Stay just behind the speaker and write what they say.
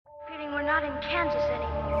not in Kansas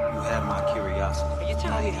anymore. You have my curiosity. Are you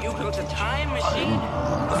telling me you built a time machine?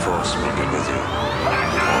 The Force will be with you.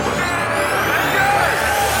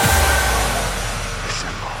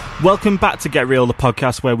 Welcome back to Get Real, the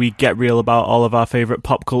podcast where we get real about all of our favourite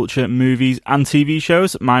pop culture, movies and TV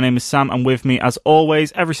shows. My name is Sam, and with me, as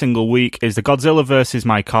always, every single week, is the Godzilla vs.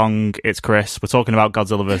 My Kong. It's Chris. We're talking about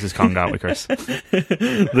Godzilla vs. Kong, aren't we, Chris?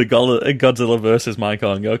 The Godzilla versus my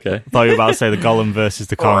Kong, okay. I thought you were about to say the Gollum versus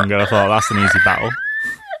the Kong, and I thought that's an easy battle.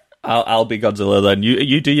 I'll be Godzilla then.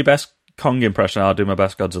 You do your best Kong impression, I'll do my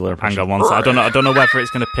best Godzilla impression. Hang on one second. I don't know whether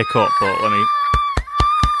it's going to pick up, but let me...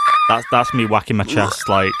 That's me whacking my chest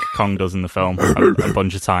like Kong does in the film a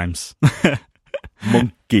bunch of times.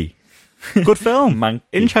 Monkey. Good film. Monkey.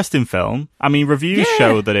 Interesting film. I mean, reviews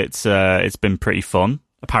show that it's been pretty fun,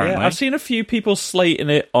 apparently. Yeah, I've seen a few people slating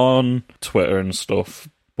it on Twitter and stuff,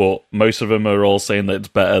 but most of them are all saying that it's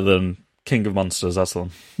better than King of Monsters, that's the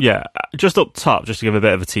one. Yeah, just up top, just to give a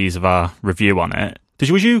bit of a tease of our review on it.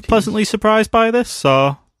 Was you pleasantly surprised by this,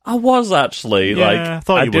 or...? I was actually, I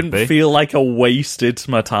didn't feel like I wasted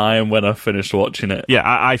my time when I finished watching it. Yeah,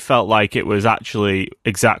 I felt like it was actually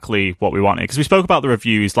exactly what we wanted. Because we spoke about the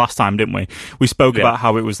reviews last time, didn't we? We spoke about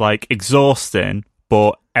how it was, like, exhausting,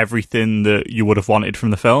 but everything that you would have wanted from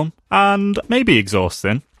the film. And maybe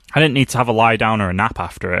exhausting. I didn't need to have a lie down or a nap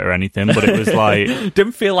after it or anything, but it was like...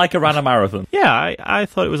 Didn't feel like I ran a marathon. Yeah, I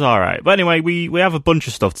thought it was all right. But anyway, we have a bunch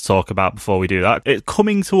of stuff to talk about before we do that. It's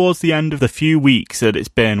coming towards the end of the few weeks that it's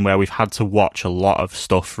been where we've had to watch a lot of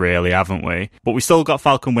stuff, really, haven't we? But we still got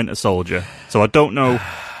Falcon Winter Soldier. So I don't know,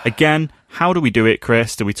 again... How do we do it,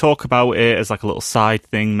 Chris? Do we talk about it as like a little side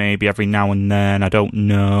thing maybe every now and then? I don't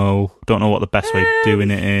know. Don't know what the best way of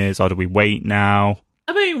doing it is. Or do we wait now?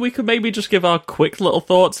 I mean, we could maybe just give our quick little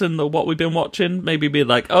thoughts in what we've been watching. Maybe be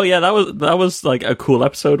like, oh yeah, that was like a cool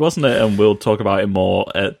episode, wasn't it? And we'll talk about it more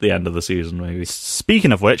at the end of the season, maybe.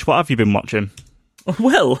 Speaking of which, what have you been watching?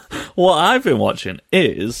 Well, what I've been watching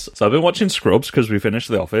is... So I've been watching Scrubs because we finished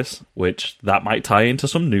The Office, which that might tie into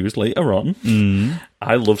some news later on.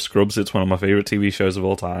 I love Scrubs. It's one of my favourite TV shows of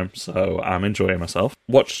all time, so I'm enjoying myself.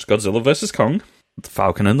 Watched Godzilla vs. Kong, The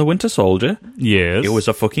Falcon and the Winter Soldier. Yes. It was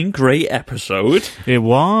a fucking great episode. It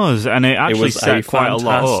was, and it actually set quite a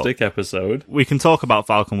lot up. Fantastic episode. We can talk about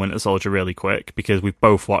Falcon Winter Soldier really quick, because we've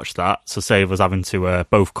both watched that, so save us having to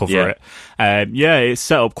both cover it. It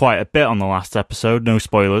set up quite a bit on the last episode, no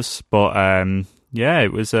spoilers, but...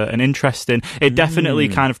 it was an interesting... It definitely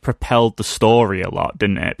kind of propelled the story a lot,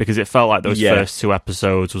 didn't it? Because it felt like those first two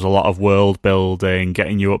episodes was a lot of world building,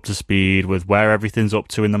 getting you up to speed with where everything's up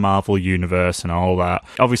to in the Marvel Universe and all that.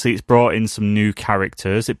 Obviously, it's brought in some new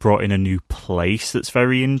characters. It brought in a new place that's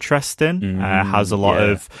very interesting. Has a lot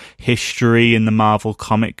of history in the Marvel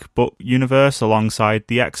comic book universe alongside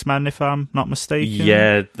the X-Men, if I'm not mistaken.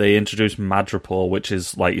 Yeah, they introduced Madripoor, which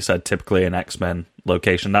is, like you said, typically an X-Men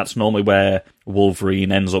location. That's normally where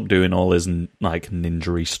Wolverine ends up doing all his like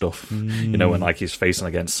ninja stuff, you know, when like he's facing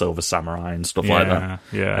against Silver Samurai and stuff like that.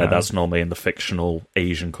 That's normally in the fictional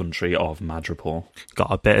Asian country of Madripoor.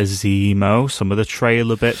 Got a bit of Zemo, some of the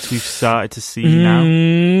trailer bits we've started to see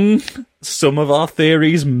now. Some of our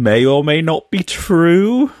theories may or may not be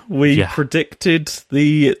true. We predicted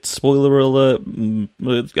the, spoiler alert,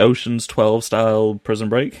 Ocean's 12 style Prison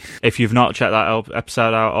Break. If you've not checked that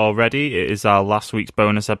episode out already, it is our last week's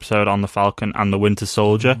bonus episode on the Falcon and the Winter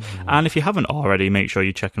Soldier. And if you haven't already, make sure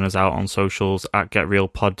you're checking us out on socials at Get Real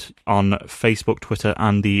Pod on Facebook, Twitter,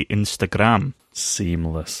 and the Instagram.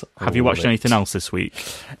 Seamless. Have you watched anything else this week?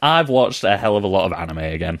 I've watched a hell of a lot of anime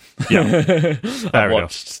again. Yeah, I've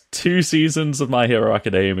watched 2 seasons of My Hero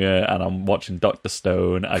Academia, and I'm watching Dr.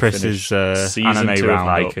 Stone. Chris's season Anime 2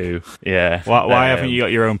 Roundup. of Haiku. Yeah. Why haven't you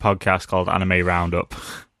got your own podcast called Anime Roundup?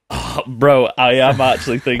 Bro, I am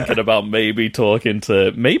actually thinking about maybe talking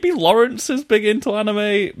to... Maybe Lawrence is big into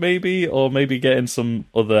anime, maybe, or maybe getting some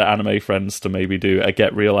other anime friends to maybe do a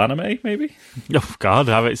Get Real Anime, maybe? Oh, God,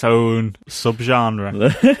 have its own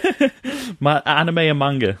subgenre. My anime and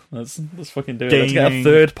manga. Let's fucking do it. Let's get a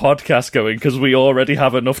third podcast going, because we already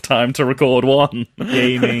have enough time to record one.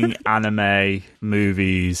 Gaming, anime,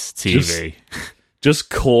 movies, TV. Just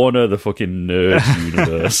corner the fucking nerd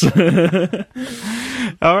universe.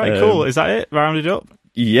 All right, cool. Is that it? Rounded up?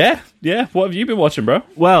 Yeah. What have you been watching, bro?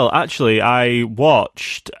 Well, actually, I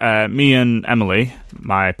watched, me and Emily,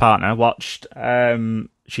 my partner, watched...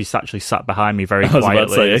 She's actually sat behind me very quietly. I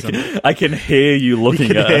was about to say, I can hear you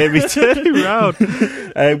looking at her. You can hear me turning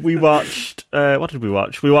around. We watched... what did we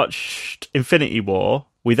watch? We watched Infinity War.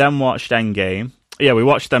 We then watched Endgame. Yeah, we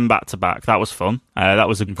watched them back to back. That was fun. That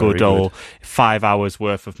was a good old 5 hours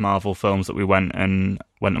worth of Marvel films that we went and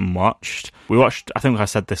watched. We watched, I think I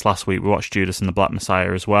said this last week, we watched Judas and the Black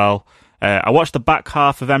Messiah as well. I watched the back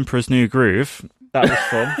half of Emperor's New Groove. That was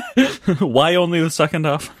fun. Why only the second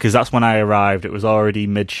half? Because that's when I arrived. It was already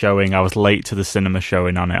mid-showing. I was late to the cinema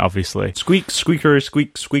showing on it, obviously. Squeak, squeaker,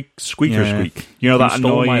 squeak, squeak, squeaker, squeak. You know that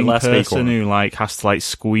annoying person who like has to like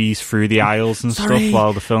squeeze through the aisles and stuff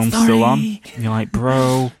while the film's still on? And you're like,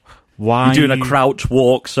 bro, why? You're doing a crouch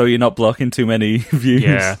walk so you're not blocking too many views.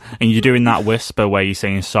 Yeah, and you're doing that whisper where you're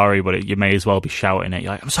saying sorry, but you may as well be shouting it.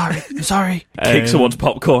 You're like, I'm sorry. Kick someone's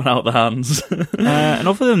popcorn out the hands. And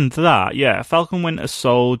other than that, yeah, Falcon Winter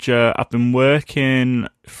Soldier, I've been working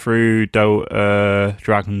through Dota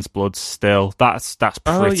Dragon's Blood still. That's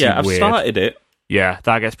pretty weird. I've started it. Yeah,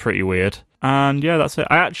 that gets pretty weird. And yeah, that's it.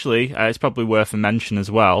 I actually, it's probably worth a mention as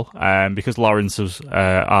well, because Lawrence was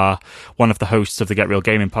one of the hosts of the Get Real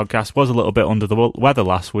Gaming podcast, was a little bit under the weather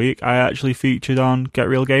last week. I actually featured on Get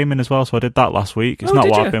Real Gaming as well, so I did that last week. It's not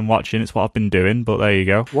what I've been watching, it's what I've been doing, but there you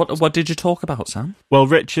go. What did you talk about, Sam? Well,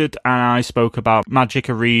 Richard and I spoke about Magic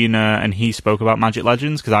Arena, and he spoke about Magic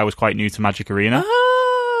Legends, because I was quite new to Magic Arena.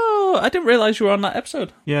 I didn't realise you were on that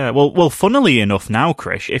episode. Yeah, well, funnily enough now,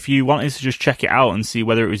 Krish, if you wanted to just check it out and see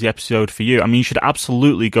whether it was the episode for you, I mean, you should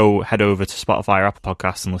absolutely go head over to Spotify or Apple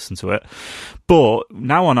Podcasts and listen to it. But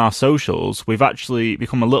now on our socials, we've actually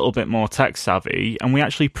become a little bit more tech savvy, and we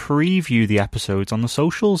actually preview the episodes on the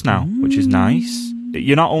socials now, which is nice.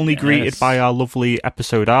 You're not only greeted by our lovely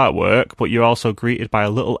episode artwork, but you're also greeted by a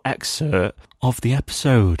little excerpt of the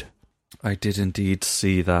episode. I did indeed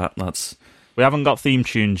see that. We haven't got theme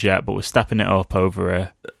tunes yet, but we're stepping it up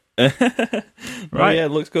over here. Right, yeah,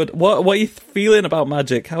 it looks good. What are you feeling about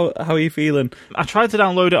Magic? How are you feeling? I tried to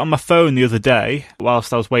download it on my phone the other day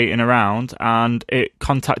whilst I was waiting around, and it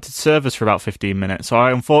contacted servers for about 15 minutes, so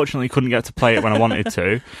I unfortunately couldn't get to play it when I wanted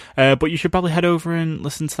to. But you should probably head over and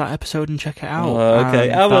listen to that episode and check it out.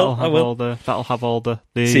 Okay, I will. That'll have all the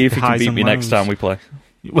see if you can beat me next time we play.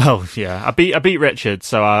 Well, yeah, I beat Richard,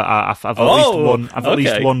 so I've at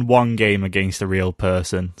least won one game against a real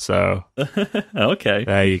person. So okay,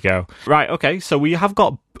 there you go. Right, okay, so we have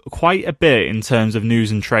got quite a bit in terms of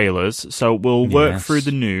news and trailers. So we'll work through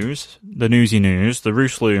the newsy news, the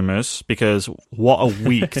Roos Lumas, because what a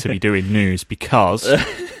week to be doing news. Because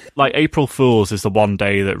like April Fool's is the one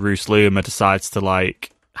day that Roos Luma decides to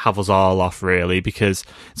like have us all off, really, because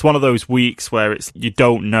it's one of those weeks where you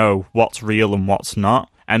don't know what's real and what's not.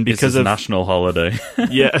 And because of national holiday.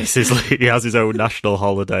 Yeah, he has his own national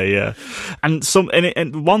holiday, yeah. And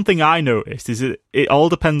one thing I noticed is it all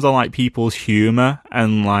depends on like people's humor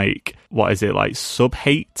and like what is it, like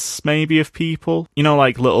sub-hates maybe of people, you know,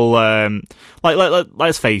 like little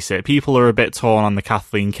let's face it, people are a bit torn on the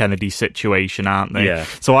Kathleen Kennedy situation, aren't they? Yeah.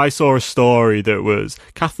 So I saw a story that was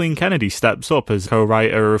Kathleen Kennedy steps up as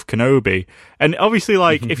co-writer of Kenobi, and obviously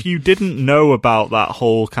like if you didn't know about that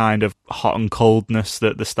whole kind of hot and coldness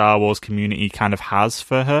that the Star Wars community kind of has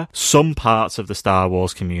for her, some parts of the Star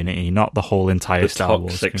Wars community, not the whole entire Star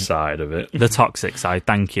Wars toxic side of it. The toxic side,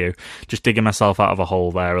 thank you. Just digging myself out of a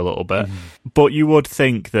hole there a little bit. But you would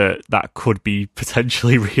think that could be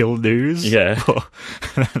potentially real news. Yeah.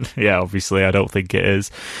 But, yeah, obviously I don't think it is.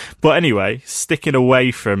 But anyway, sticking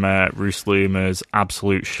away from Roos Luma's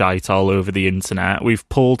absolute shite all over the internet, we've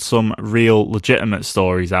pulled some real legitimate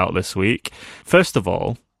stories out this week. First of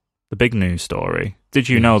all, the big news story. Did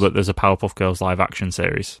you know that there's a Powerpuff Girls live action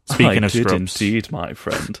series? Speaking of Scrubs. Indeed, my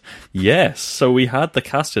friend. Yes, so we had the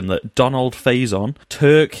casting that Donald Faison,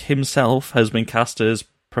 Turk himself, has been cast as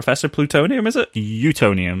Professor Plutonium, is it?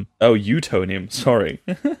 Utonium. Oh, Utonium, sorry.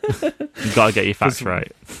 You gotta get your facts right.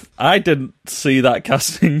 I didn't see that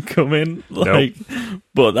casting coming,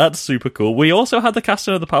 but that's super cool. We also had the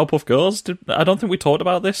casting of the Powerpuff Girls. I don't think we talked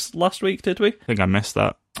about this last week, did we? I think I missed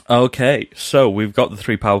that. Okay, so we've got the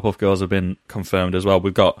 3 Powerpuff Girls have been confirmed as well.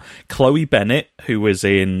 We've got Chloe Bennett, who is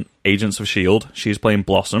in Agents of S.H.I.E.L.D. She's playing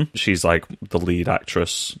Blossom. She's like the lead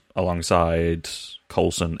actress alongside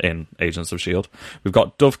Coulson in Agents of S.H.I.E.L.D. We've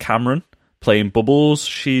got Dove Cameron playing Bubbles.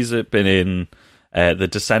 She's been in The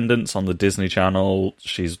Descendants on the Disney Channel.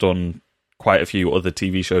 She's done quite a few other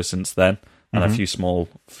TV shows since then, and a few small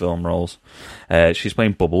film roles. She's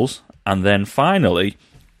playing Bubbles. And then finally,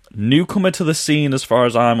 newcomer to the scene as far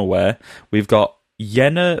as I'm aware, we've got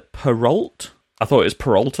Yenna Perrault. I thought it was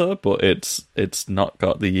Peralta, but it's not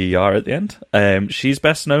got the ER at the end. She's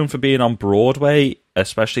best known for being on Broadway,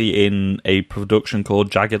 especially in a production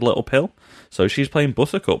called Jagged Little Pill. So she's playing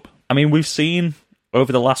Buttercup. I mean, we've seen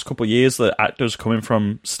over the last couple of years that actors coming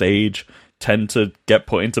from stage tend to get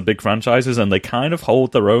put into big franchises, and they kind of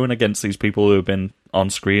hold their own against these people who have been on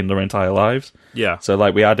screen their entire lives. Yeah. So,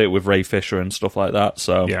 like, we had it with Ray Fisher and stuff like that.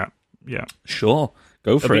 So, Yeah. sure,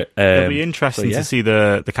 go for it. It'll be interesting to see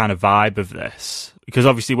the kind of vibe of this, because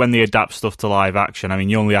obviously when they adapt stuff to live action, I mean,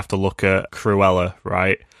 you only have to look at Cruella,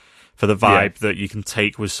 right, for the vibe that you can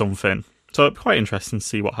take with something. So it'll be quite interesting to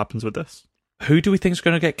see what happens with this. Who do we think is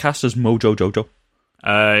going to get cast as Mojo Jojo?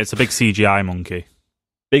 It's a big CGI monkey.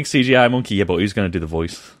 Big CGI monkey, yeah, but who's going to do the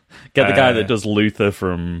voice? Get the guy that does Luther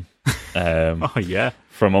from Oh, yeah.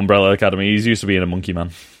 from Umbrella Academy. He's used to being a monkey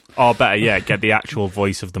man. Or better yet, get the actual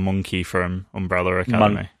voice of the monkey from Umbrella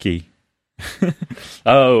Academy. Monkey.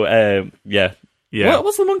 Yeah. Yeah.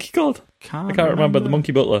 What's the monkey called? I can't remember. The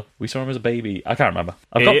monkey butler. We saw him as a baby. I can't remember.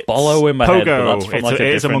 I've got Bollo in my head. But that's from it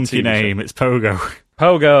is a monkey name. It's Pogo.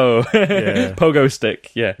 Pogo. Yeah. Pogo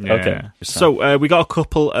stick. Yeah. Okay. So we got a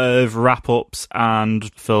couple of wrap-ups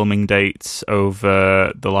and filming dates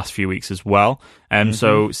over the last few weeks as well.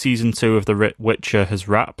 So season 2 of The Witcher has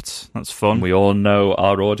wrapped. That's fun. We all know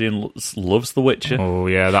our audience loves The Witcher. Oh,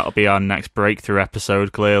 yeah, that'll be our next breakthrough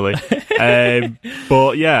episode, clearly.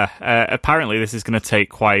 But yeah, apparently this is going to take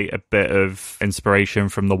quite a bit of inspiration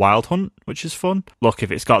from The Wild Hunt, which is fun. Look,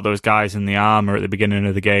 if it's got those guys in the armor at the beginning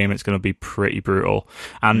of the game, it's going to be pretty brutal.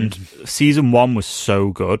 And season 1 was so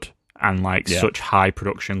good and such high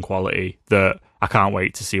production quality that I can't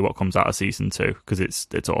wait to see what comes out of season 2, because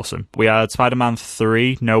it's awesome. We had Spider-Man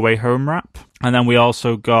 3 No Way Home wrap, and then we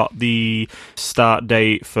also got the start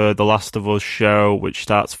date for The Last of Us show, which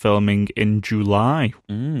starts filming in July.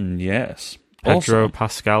 Yes. Pedro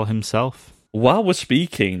Pascal himself. While we're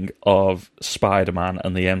speaking of Spider-Man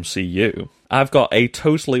and the MCU, I've got a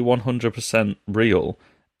totally 100% real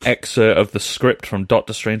excerpt of the script from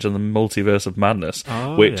Doctor Strange and the Multiverse of Madness,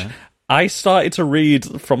 which I started to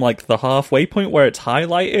read from the halfway point where it's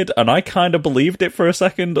highlighted, and I kind of believed it for a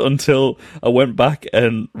second until I went back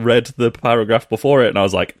and read the paragraph before it, and I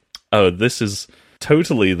was like, oh, this is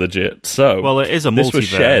totally legit. So, well, it is a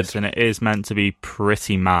multiverse, and it is meant to be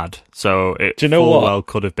pretty mad. So it well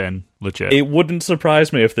could have been legit. It wouldn't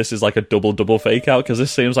surprise me if this is a double fake out, because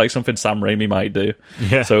this seems like something Sam Raimi might do.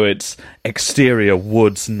 Yeah. So it's exterior,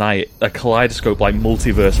 woods, night, a kaleidoscope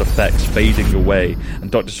multiverse effects fading away,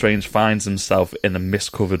 and Doctor Strange finds himself in the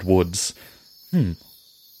mist-covered woods.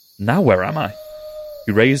 Now where am I?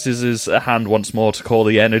 He raises his hand once more to call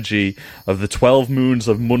the energy of the 12 moons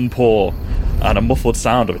of Munpor, and a muffled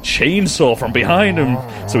sound of a chainsaw from behind him.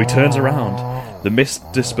 So he turns around. The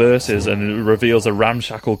mist disperses and it reveals a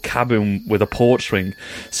ramshackle cabin with a porch swing.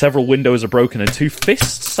 Several windows are broken and 2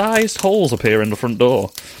 fist-sized holes appear in the front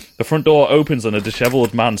door. The front door opens and a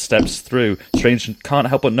dishevelled man steps through. Strange can't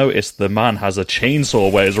help but notice the man has a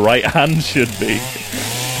chainsaw where his right hand should be.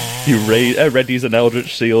 He readies an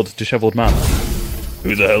eldritch sealed dishevelled man.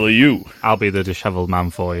 Who the hell are you? I'll be the dishevelled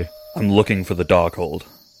man for you. I'm looking for the Darkhold.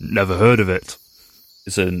 Never heard of it.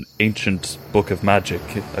 It's an ancient book of magic,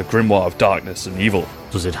 a grimoire of darkness and evil.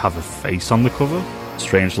 Does it have a face on the cover?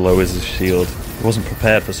 Strange lowers his shield. He wasn't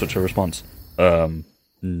prepared for such a response.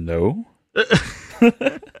 No?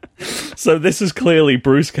 So this is clearly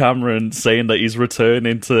Bruce Cameron saying that he's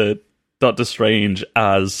returning to Doctor Strange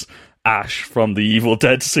as Ash from the Evil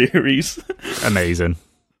Dead series. Amazing.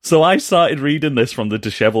 So I started reading this from the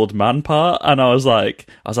dishevelled man part, and I was like,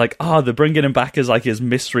 they're bringing him back as his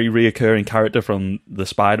mystery reoccurring character from the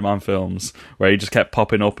Spider-Man films, where he just kept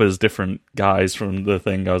popping up as different guys from the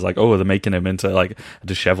thing. I was like, they're making him into a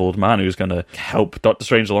dishevelled man who's going to help Doctor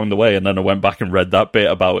Strange along the way. And then I went back and read that bit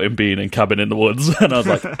about him being in Cabin in the Woods, and I was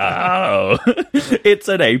like, oh, it's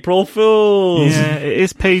an April Fool's. Yeah, it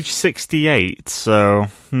is page 68, so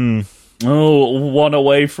one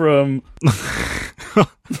away from...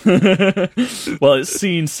 Well, it's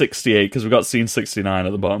scene 68 because we've got scene 69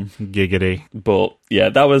 at the bottom. Giggity. But yeah,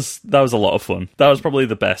 that was a lot of fun. That was probably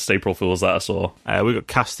the best April Fool's that I saw. We got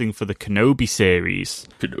casting for the Kenobi series.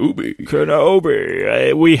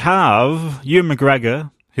 Kenobi. We have Ewan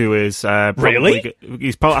McGregor, who is really?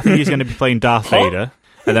 I think he's going to be playing Darth Vader.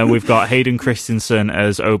 And then we've got Hayden Christensen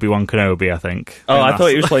as Obi-Wan Kenobi, I think. Oh, I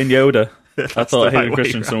thought he was playing Yoda. I thought Hayden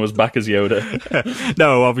Christensen was back as Yoda.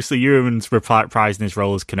 No, obviously Ewan's reprising his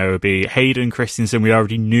role as Kenobi. Hayden Christensen we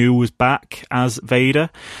already knew was back as Vader.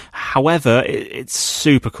 However, it's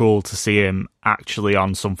super cool to see him actually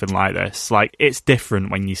on something like this. It's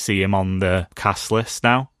different when you see him on the cast list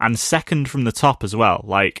now. And second from the top as well.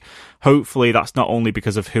 Hopefully that's not only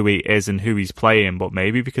because of who he is and who he's playing, but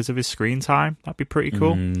maybe because of his screen time. That'd be pretty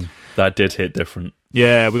cool. That did hit different.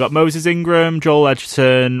 Yeah, we got Moses Ingram, Joel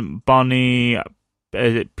Edgerton, Bonnie,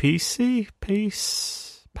 is it Peace?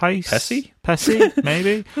 Pesci,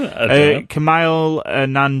 maybe. I don't know. Kumail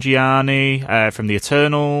Nanjiani from the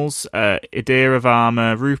Eternals, Idira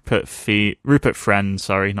Varma, Rupert Friend,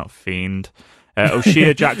 sorry, not Fiend.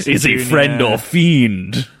 O'Shea Jackson Is he Jr., friend or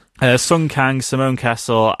fiend? Sung Kang, Simone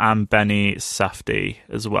Kessel, and Benny Safdie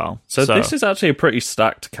as well. So this is actually a pretty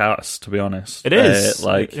stacked cast, to be honest. It is.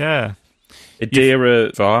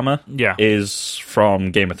 Idira Varma Yeah. is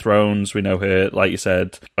from Game of Thrones. We know her, like you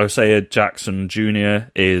said. O'Shea Jackson Jr.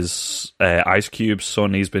 is Ice Cube's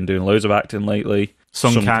son. He's been doing loads of acting lately.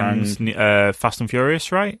 Sung Kang's Fast and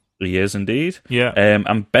Furious, right? He is indeed. Yeah.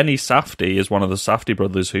 And Benny Safdie is one of the Safdie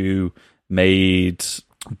brothers who made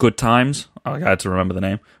Good Times. I had to remember the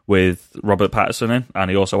name, with Robert Pattinson in, and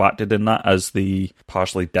he also acted in that as the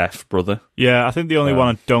partially deaf brother. Yeah, I think the only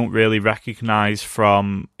one I don't really recognise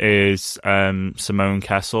from is Simone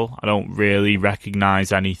Kessel. I don't really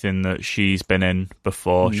recognise anything that she's been in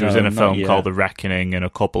before. She was in a film called The Reckoning and a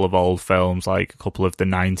couple of old films, like a couple of the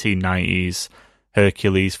 1990s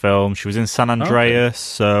Hercules films. She was in San Andreas,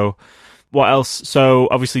 so... What else? So,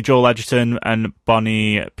 obviously, Joel Edgerton and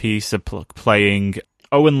Bonnie Peace are playing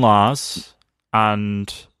Owen Lars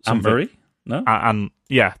and... Anne-Marie? No? And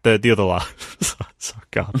yeah, the other Lars. Oh,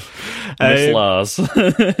 God. Miss Lars.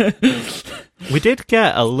 We did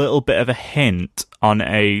get a little bit of a hint on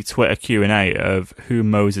a Twitter Q&A of who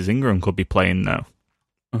Moses Ingram could be playing, though.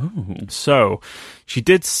 Oh. So, she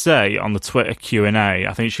did say on the Twitter Q&A,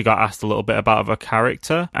 I think she got asked a little bit about her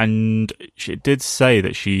character, and she did say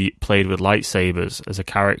that she played with lightsabers as a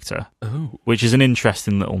character, which is an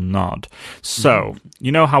interesting little nod. So,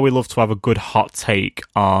 you know how we love to have a good hot take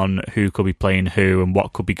on who could be playing who and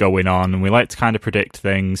what could be going on, and we like to kind of predict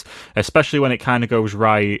things, especially when it kind of goes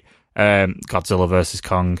right. Godzilla versus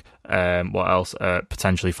Kong, what else?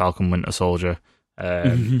 Potentially Falcon Winter Soldier.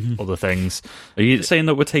 Other things. Are you saying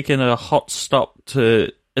that we're taking a hot stop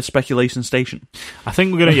to a speculation station? I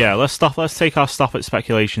think we're gonna let's take our stop at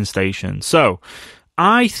speculation station. So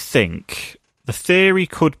I think the theory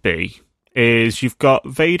could be is you've got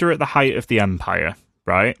Vader at the height of the Empire,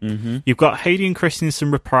 right? You've got Hayden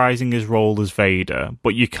Christensen reprising his role as Vader,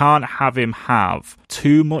 but you can't have him have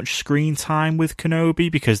too much screen time with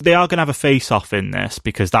Kenobi, because they are going to have a face-off in this,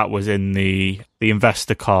 because that was in the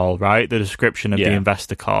investor call, right? The description of the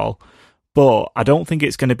investor call. But I don't think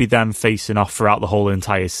it's going to be them facing off throughout the whole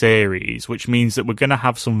entire series, which means that we're going to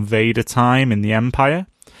have some Vader time in the Empire.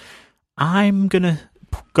 I'm going to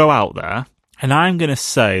go out there, and I'm going to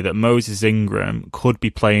say that Moses Ingram could be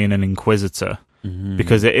playing an Inquisitor,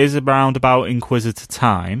 because it is around about Inquisitor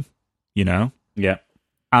time, you know? Yeah.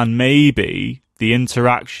 And maybe the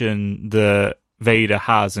interaction that Vader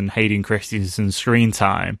has and Hayden Christensen's screen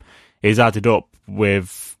time is added up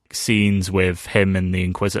with scenes with him and the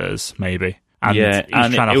Inquisitors, maybe. And he's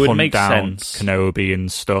trying to hunt down Kenobi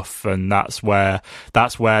and stuff, and that's where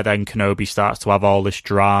then Kenobi starts to have all this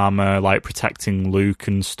drama, like protecting Luke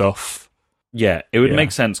and stuff. Yeah, it would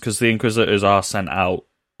make sense, because the Inquisitors are sent out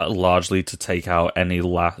largely to take out any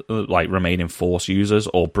remaining Force users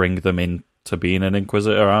or bring them in to being an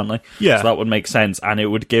Inquisitor, aren't they? Yeah. So that would make sense, and it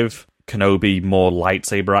would give Kenobi more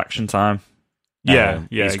lightsaber action time.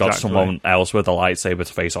 He's got someone else with a lightsaber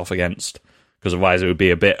to face off against, because otherwise it would be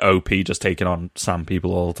a bit OP just taking on Sam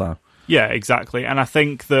people all the time. Yeah, exactly. And I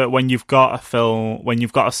think that when you've got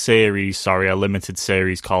a limited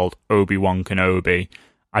series called Obi-Wan Kenobi,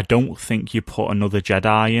 I don't think you put another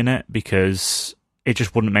Jedi in it, because it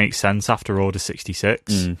just wouldn't make sense after Order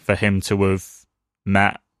 66 for him to have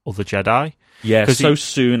met other Jedi. Yeah, so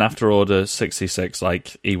soon after Order 66,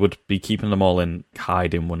 like, he would be keeping them all in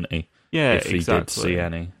hiding, wouldn't he? Yeah, if he did see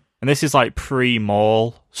any. And this is like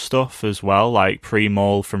pre-Maul stuff as well, like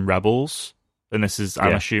pre-Maul from Rebels. And this is,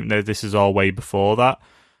 I'm assuming that this is all way before that.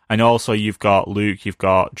 And also you've got Luke, you've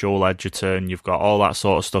got Joel Edgerton, you've got all that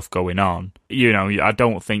sort of stuff going on. You know, I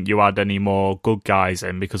don't think you add any more good guys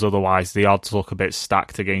in, because otherwise the odds look a bit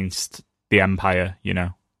stacked against the Empire, you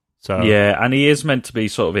know. So yeah, and he is meant to be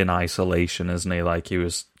sort of in isolation, isn't he? Like, he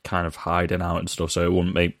was kind of hiding out and stuff, so it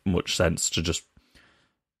wouldn't make much sense to just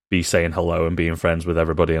be saying hello and being friends with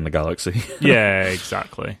everybody in the galaxy. Yeah,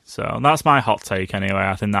 exactly. So that's my hot take anyway.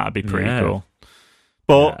 I think that'd be pretty cool.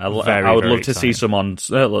 But I would love to see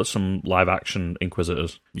some live action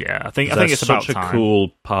Inquisitors. Yeah, I think it's about such a cool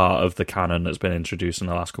part of the canon that's been introduced in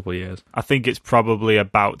the last couple of years. I think it's probably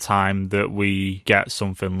about time that we get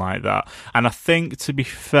something like that. And I think, to be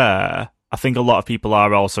fair, I think a lot of people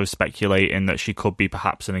are also speculating that she could be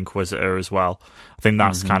perhaps an Inquisitor as well. I think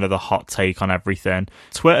that's kind of the hot take on everything.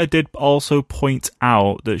 Twitter did also point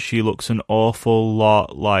out that she looks an awful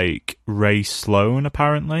lot like Ray Sloan,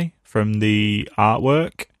 apparently, from the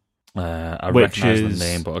artwork. I Which recognise is- the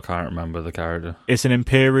name, but I can't remember the character. It's an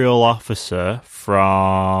Imperial officer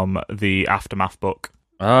from the Aftermath book.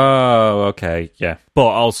 Oh, okay, yeah. But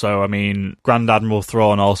also, I mean, Grand Admiral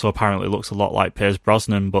Thrawn also apparently looks a lot like Piers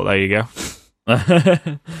Brosnan, but there you go.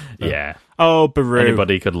 Yeah. Oh, Baru.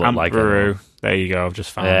 Anybody could look Aunt like Baru. him. There you go, I've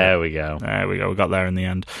just found There it. we go. There we go, we got there in the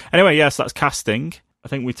end. Anyway, yes, that's casting. I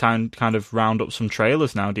think we kind of round up some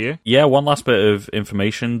trailers now, do you? Yeah, one last bit of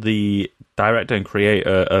information. The director and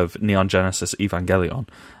creator of Neon Genesis Evangelion,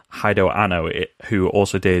 Hideo Anno, who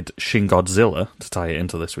also did Shin Godzilla, to tie it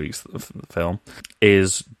into this week's film,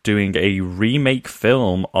 is doing a remake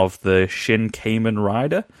film of the Shin Kamen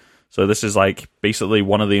Rider. So this is like basically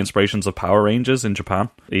one of the inspirations of Power Rangers in Japan.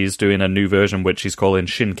 He's doing a new version which he's calling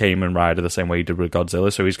Shin Kamen Rider, the same way he did with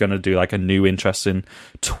Godzilla. So he's going to do like a new interesting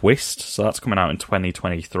twist. So that's coming out in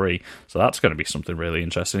 2023. So that's going to be something really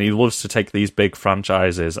interesting. He loves to take these big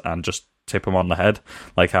franchises and just tip them on the head,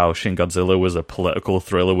 like how Shin Godzilla was a political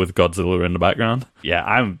thriller with Godzilla in the background. Yeah,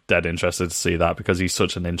 I'm dead interested to see that because he's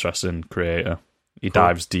such an interesting creator. He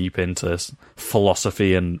dives deep into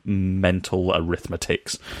philosophy and mental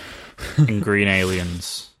arithmetics. And green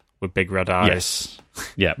aliens with big red eyes. Yes.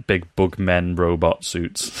 Yeah, big bug men robot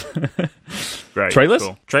suits. Great. Trailers?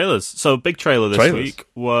 Cool. Trailers. So, big trailer this Trailers. week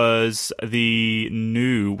was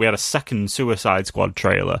we had a second Suicide Squad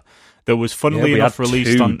trailer that was funnily we enough had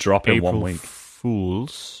released two on drop in April 1 week.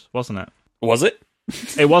 Fools, wasn't it? Was it?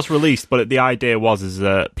 It was released, but the idea was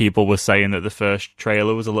that people were saying that the first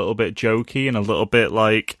trailer was a little bit jokey and a little bit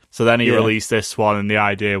like. So then he released this one, and the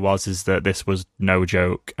idea was that this was no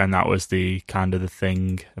joke, and that was the kind of the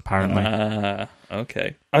thing apparently.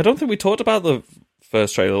 Okay. I don't think we talked about the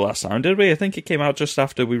first trailer last time, did we? I think it came out just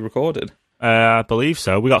after we recorded. I believe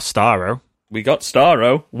so. We got Starro, We got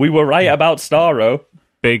Starro. We were right about Starro.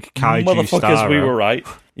 big kaiju Motherfuckers, Starro. we were right.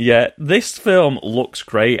 Yeah, this film looks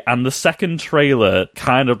great, and the second trailer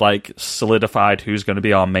kind of like solidified who's going to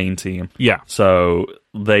be our main team. Yeah. So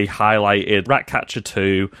they highlighted Ratcatcher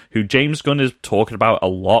 2, who James Gunn is talking about a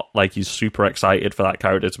lot. Like, he's super excited for that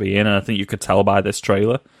character to be in, and I think you could tell by this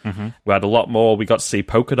trailer. Mm-hmm. We had a lot more. We got to see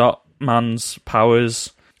Polka Dot Man's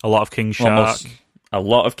powers. A lot of King Shark. A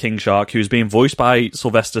lot of King Shark, who's being voiced by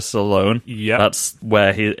Sylvester Stallone. Yep. That's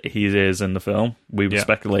where he is in the film. We were Yeah.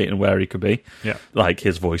 speculating where he could be. Yeah. Like,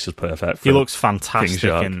 his voice is perfect. For He looks King fantastic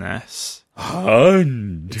Shark. in this.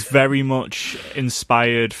 And It's very much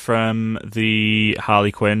inspired from the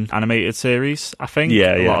Harley Quinn animated series, I think.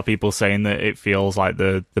 Yeah, A yeah. lot of people saying that it feels like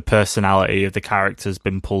the personality of the character's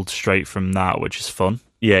been pulled straight from that, which is fun.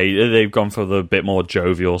 yeah, they've gone for the bit more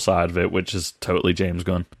jovial side of it, which is totally James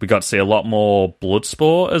Gunn. We got to see a lot more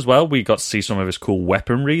Bloodsport as well. We got to see some of his cool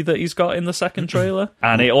weaponry that he's got in the second trailer.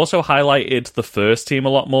 And it also highlighted the first team a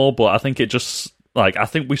lot more, but I think it just... Like, I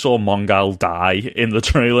think we saw Mongal die in the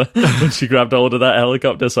trailer when she grabbed hold of that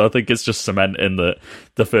helicopter, so I think it's just cementing that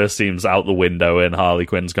the first team's out the window and Harley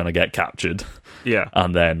Quinn's going to get captured. Yeah.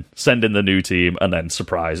 And then send in the new team, and then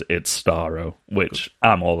surprise, it's Starro, which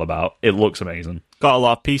I'm all about. It looks amazing. Got a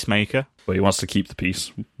lot of Peacemaker, But he wants to keep the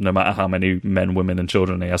peace, no matter how many men, women, and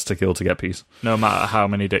children he has to kill to get peace. no matter how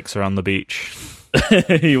many dicks are on the beach.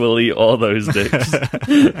 He will eat all those dicks.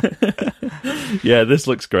 Yeah, this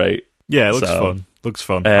looks great. Yeah, it looks So, fun. Looks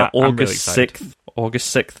fun. I'm really August excited. 6th.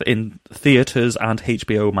 August 6th in theaters and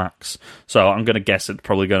HBO Max. So I'm going to guess it's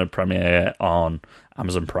probably going to premiere on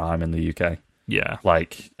Amazon Prime in the UK, Yeah.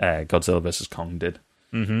 like Godzilla vs. Kong did,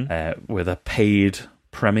 with a paid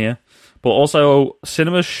premiere. But also,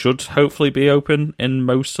 cinemas should hopefully be open in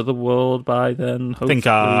most of the world by then. I think the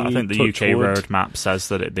touch UK wood. roadmap says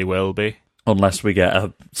that they will be. Unless we get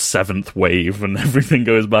a 7th wave and everything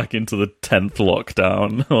goes back into the 10th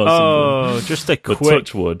lockdown or something. Oh, just a But quick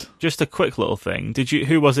touch wood. Just a quick little thing.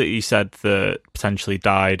 Who was it you said that potentially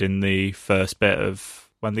died in the first bit of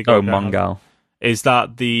when they go Oh, down? Mongal. Is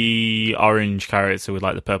that the orange character with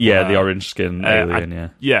like the purple Yeah, hair? the orange skin alien, yeah.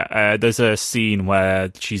 Yeah, there's a scene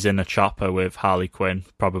where she's in a chopper with Harley Quinn,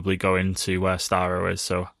 probably going to where Starro is,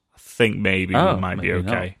 so I think maybe we might be maybe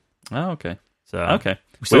okay. Oh, okay. So Okay.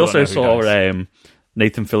 We still also don't know who saw dies.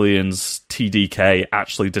 Nathan Fillion's TDK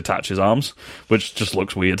actually detach his arms, which just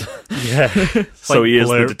looks weird. Yeah. So he is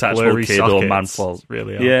the detachable blurry kid or sockets, manfall.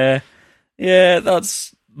 really are. Yeah. Yeah,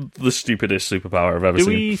 that's the stupidest superpower I've ever Do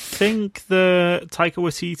seen. we think that Taika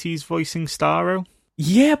Waititi's voicing Starro?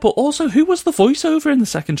 Yeah, but also, who was the voiceover in the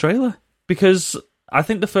second trailer? Because I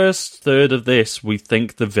think the first third of this, we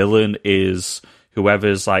think the villain is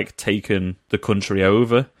whoever's, like, taken the country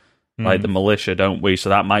over, like the militia, don't we? So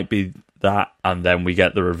that might be that, and then we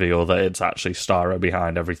get the reveal that it's actually Starro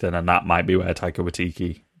behind everything, and that might be where Taika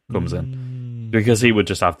Waititi comes in. Because he would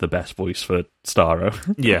just have the best voice for Starro.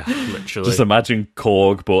 Yeah, literally. Just imagine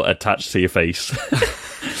Korg, but attached to your face.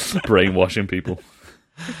 Brainwashing people.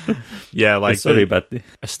 Yeah, like It's very bad.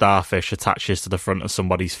 a starfish attaches to the front of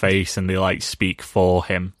somebody's face and they like speak for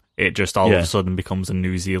him. It just all of a sudden becomes a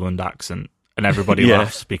New Zealand accent. And everybody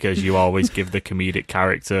laughs because you always give the comedic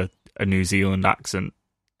character a New Zealand accent,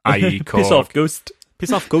 i.e. Korg. Piss off, Ghost.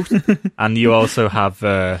 Piss off, Ghost. And you also have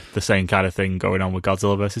the same kind of thing going on with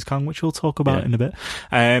Godzilla vs. Kong, which we'll talk about in a bit.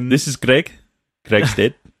 This is Greg. Greg's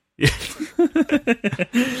dead.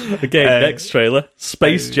 Okay, next trailer.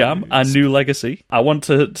 Space Jam, A New Legacy. I want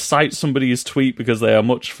to cite somebody's tweet because they are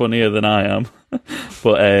much funnier than I am.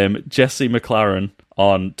 But Jesse McLaren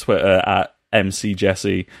on Twitter at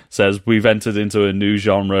MCJesse says, we've entered into a new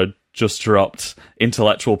genre, just dropped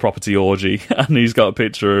intellectual property orgy. And he's got a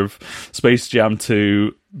picture of Space Jam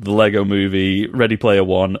 2, the Lego movie, Ready Player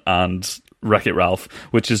One, and Wreck-It Ralph,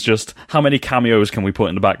 which is just how many cameos can we put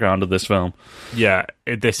in the background of this film? Yeah,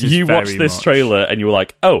 this is you very watched this much... trailer and you were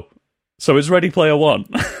like, oh, so it's Ready Player One.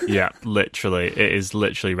 Yeah, literally. It is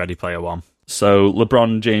literally Ready Player One. So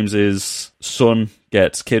LeBron James's son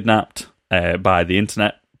gets kidnapped by the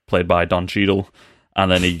internet, played by Don Cheadle, and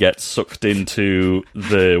then he gets sucked into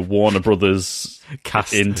the Warner Brothers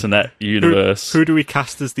internet universe. Who do we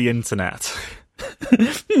cast as the internet?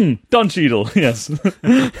 Don Cheadle, yes.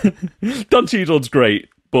 Don Cheadle's great,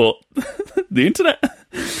 but the internet?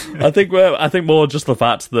 I think more just the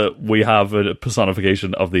fact that we have a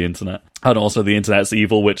personification of the internet. And also the internet's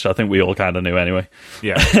evil, which I think we all kind of knew anyway.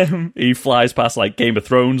 Yeah. He flies past like Game of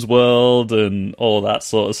Thrones world and all that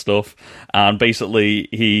sort of stuff. And basically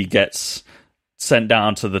he gets sent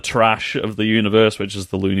down to the trash of the universe, which is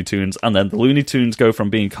the Looney Tunes, and then the Looney Tunes go from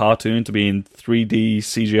being cartoon to being 3D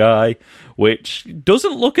CGI, which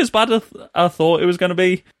doesn't look as bad as I thought it was going to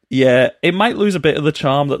be. Yeah, it might lose a bit of the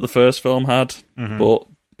charm that the first film had, but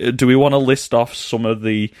do we want to list off some of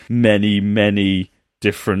the many, many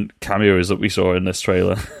different cameos that we saw in this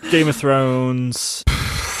trailer? Game of Thrones...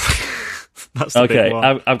 That's the okay, big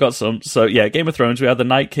one. I've got some. So yeah, Game of Thrones. We had the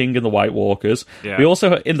Night King and the White Walkers. Yeah. We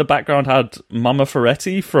also in the background had Mama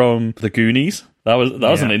Ferretti from the Goonies. That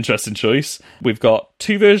was an interesting choice. We've got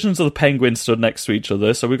two versions of the Penguin stood next to each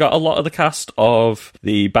other. So we've got a lot of the cast of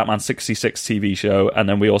the Batman 66 TV show, and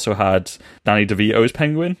then we also had Danny DeVito's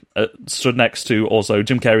Penguin stood next to also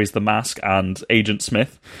Jim Carrey's The Mask and Agent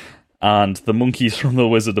Smith. And the monkeys from The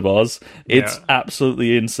Wizard of Oz. It's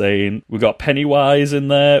absolutely insane. We've got Pennywise in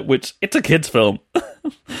there, which it's a kid's film.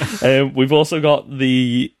 We've also got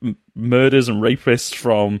the murders and rapists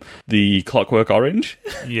from the Clockwork Orange.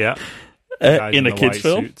 Yeah. In a kids'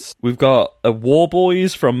 film. Suits. We've got a War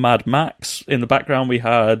Boys from Mad Max. In the background, we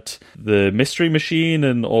had the Mystery Machine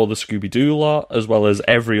and all the Scooby-Doo lot, as well as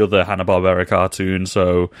every other Hanna-Barbera cartoon.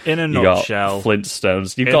 So in a nutshell,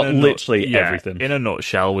 Flintstones. You've got literally everything. In a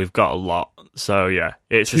nutshell, we've got a lot. So yeah,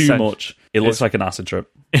 it's too much. It looks like an acid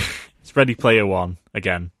trip. It's Ready Player One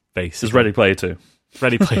again. Basically, it's Ready Player 2.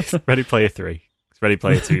 Ready Player 3. Ready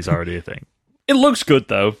Player 2 is already a thing. It looks good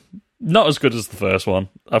though. Not as good as the first one.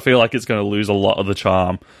 I feel like it's going to lose a lot of the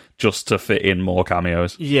charm just to fit in more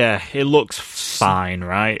cameos. Yeah, it looks fine,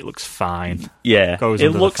 right? It looks fine. Yeah, it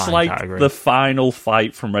looks like category. The final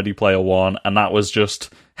fight from Ready Player One, and that was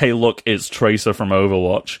just, hey, look, it's Tracer from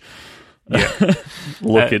Overwatch. Yeah.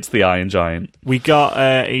 Look, it's the Iron Giant. We got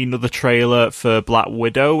another trailer for Black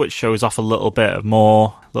Widow, which shows off a little bit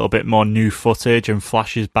more new footage and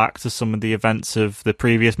flashes back to some of the events of the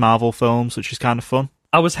previous Marvel films, which is kind of fun.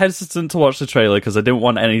 I was hesitant to watch the trailer because I didn't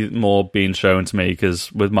want any more being shown to me,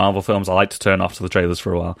 because with Marvel films I like to turn off to the trailers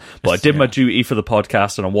for a while. But I did my duty for the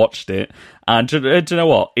podcast and I watched it, and do you know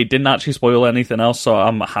what? It didn't actually spoil anything else, so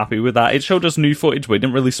I'm happy with that. It showed us new footage, but it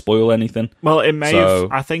didn't really spoil anything. Well, it may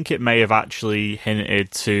have. I think it may have actually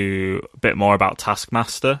hinted to a bit more about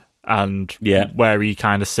Taskmaster and where he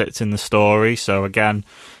kind of sits in the story. So again,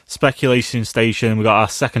 speculation station. We got our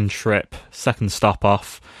second stop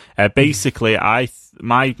off. Basically,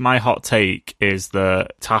 my hot take is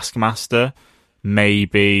that Taskmaster may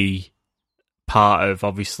be part of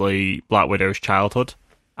obviously Black Widow's childhood,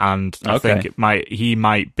 and I think he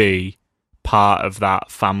might be part of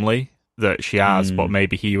that family that she has, but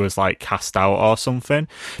maybe he was like cast out or something,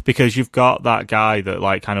 because you've got that guy that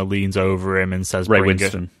like kind of leans over him and says, Ray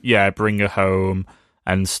Winston, bring her home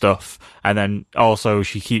and stuff, and then also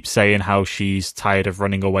she keeps saying how she's tired of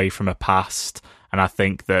running away from her past. And I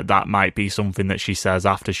think that might be something that she says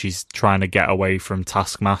after she's trying to get away from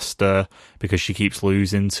Taskmaster because she keeps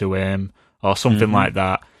losing to him or something like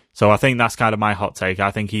that. So I think that's kind of my hot take.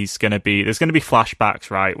 I think there's going to be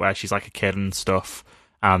flashbacks, right, where she's like a kid and stuff.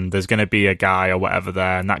 and there's going to be a guy or whatever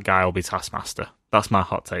there, and that guy will be Taskmaster. That's my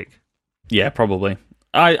hot take. Yeah, probably.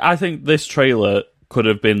 I think this trailer could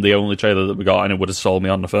have been the only trailer that we got, and it would have sold me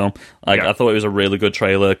on the film. I thought it was a really good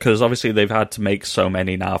trailer, because obviously they've had to make so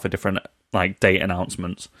many now for different date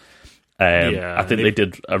announcements. I think they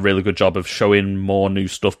did a really good job of showing more new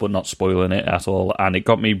stuff but not spoiling it at all, and it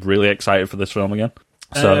got me really excited for this film again.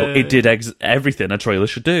 So it did everything a trailer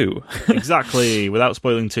should do. Exactly, without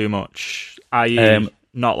spoiling too much. I.e.,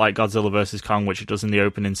 not like Godzilla vs. Kong, which it does in the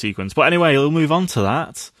opening sequence. But anyway, we'll move on to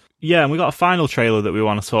that. Yeah, and we got a final trailer that we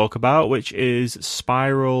want to talk about, which is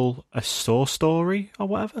Spiral, a Saw story, or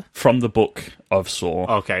whatever? From the book of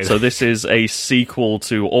Saw. Okay. So this is a sequel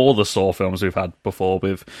to all the Saw films we've had before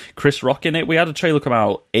with Chris Rock in it. We had a trailer come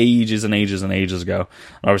out ages and ages and ages ago.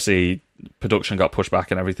 Obviously, production got pushed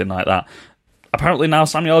back and everything like that. Apparently now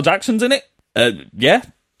Samuel L. Jackson's in it. Yeah,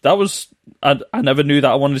 that was... I never knew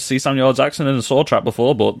that I wanted to see Samuel L. Jackson in a Saw trap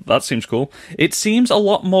before, but that seems cool. It seems a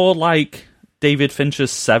lot more like David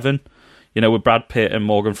Fincher's Seven, with Brad Pitt and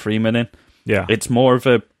Morgan Freeman in. Yeah. It's more of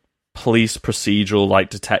a police procedural,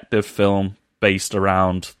 detective film based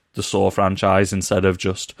around the Saw franchise instead of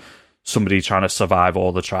just somebody trying to survive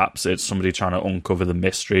all the traps. It's somebody trying to uncover the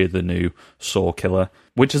mystery of the new Saw killer,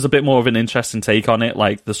 which is a bit more of an interesting take on it.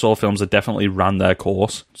 The Saw films have definitely ran their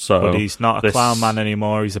course. But he's not a clown man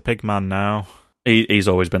anymore. He's a pig man now. He's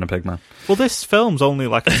always been a pig man. Well, this film's only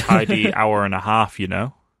a tidy hour and a half,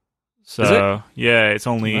 So, yeah, it's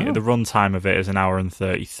only... The runtime of it is an hour and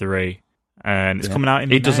 33. And it's coming out in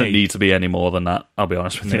May. It doesn't need to be any more than that, I'll be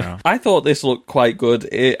honest with you. I thought this looked quite good.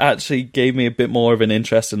 It actually gave me a bit more of an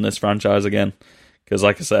interest in this franchise again. Because,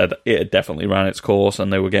 like I said, it had definitely ran its course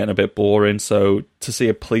and they were getting a bit boring. So, to see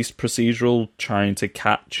a police procedural trying to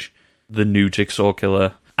catch the new Jigsaw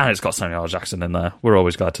killer... And it's got Samuel L. Jackson in there. We're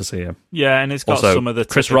always glad to see him. Yeah, and it's got also, some of the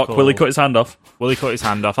Chris Rock, will he cut his hand off? Will he cut his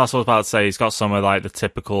hand off? That's what I was about to say. He's got some of the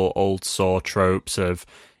typical old Saw tropes of,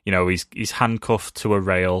 he's handcuffed to a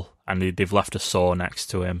rail and they've left a saw next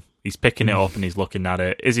to him. He's picking it up and he's looking at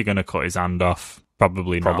it. Is he going to cut his hand off?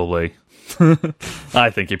 Probably not. Probably. I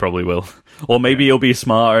think he probably will. Or maybe he'll be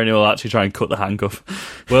smarter and he'll actually try and cut the handcuff.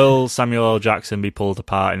 Will Samuel L. Jackson be pulled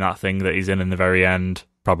apart in that thing that he's in the very end?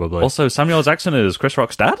 Probably. Also, Samuel L. Jackson is Chris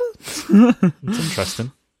Rock's dad? It's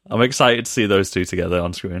interesting. I'm excited to see those two together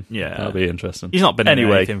on screen. Yeah. That'll be interesting. He's not been in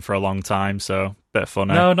anything for a long time, so bit of fun.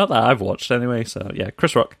 No, not that I've watched anyway, so yeah,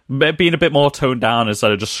 Chris Rock. Being a bit more toned down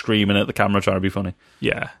instead of just screaming at the camera trying to be funny.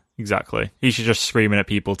 Yeah, exactly. He should just screaming at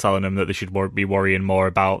people telling them that they should be worrying more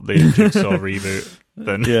about the Jigsaw reboot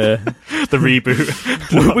than the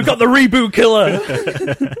reboot. We got the reboot killer!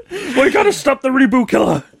 We gotta stop the reboot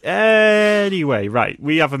killer! Anyway, right,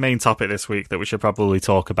 we have a main topic this week that we should probably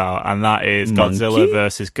talk about, and that is Godzilla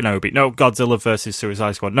versus Kenobi. No, Godzilla versus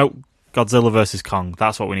Suicide Squad. No, Godzilla versus Kong.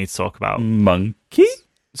 That's what we need to talk about. Monkey?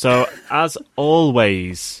 So, as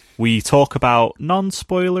always, we talk about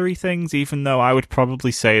non-spoilery things, even though I would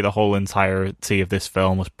probably say the whole entirety of this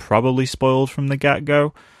film was probably spoiled from the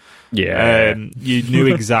get-go. Yeah. You knew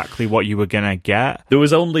exactly what you were going to get. There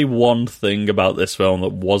was only one thing about this film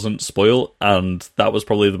that wasn't spoiled, and that was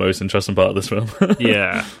probably the most interesting part of this film.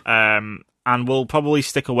 Yeah. And we'll probably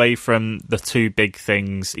stick away from the two big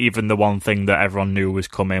things, even the one thing that everyone knew was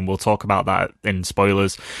coming. We'll talk about that in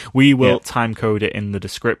spoilers. We will time code it in the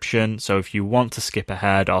description, so if you want to skip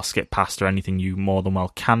ahead or skip past or anything, you more than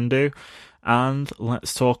well can do. And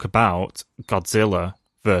let's talk about Godzilla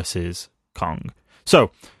versus Kong. So,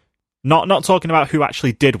 not talking about who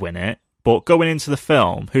actually did win it, but going into the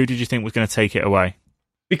film, who did you think was going to take it away?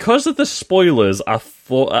 Because of the spoilers, I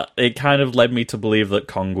thought it kind of led me to believe that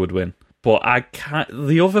Kong would win. But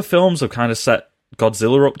the other films have kind of set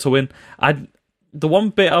Godzilla up to win. The one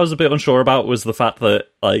bit I was a bit unsure about was the fact that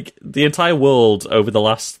the entire world over the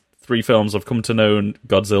last 3 films have come to know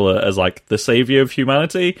Godzilla as the savior of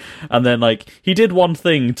humanity, and then he did one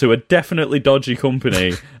thing to a definitely dodgy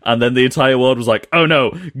company, and then the entire world was like, oh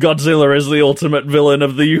no, Godzilla is the ultimate villain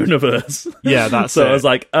of the universe. Yeah, that's so it. I was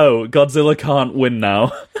like, oh, Godzilla can't win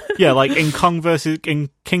now. Yeah, in Kong versus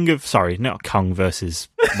not Kong versus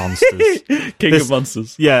Monsters. King of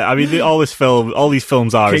Monsters. Yeah, I mean all these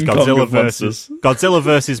films are King is Godzilla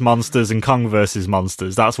versus Monsters and Kong versus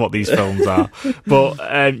Monsters. That's what these films are. But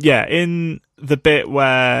in the bit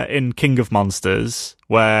where in King of Monsters,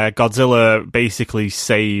 where Godzilla basically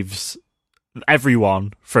saves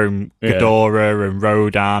everyone from Ghidorah and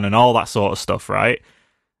Rodan and all that sort of stuff, right?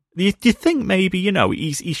 You think maybe,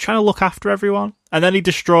 he's trying to look after everyone, and then he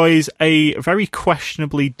destroys a very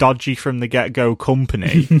questionably dodgy from the get-go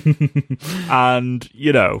company, and,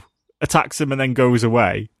 attacks him and then goes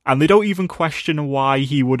away. And they don't even question why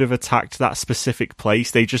he would have attacked that specific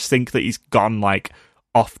place. They just think that he's gone, like,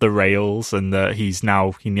 off the rails and that he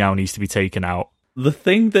now needs to be taken out. The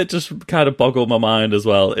thing that just kind of boggled my mind as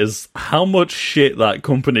well is how much shit that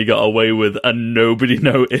company got away with and nobody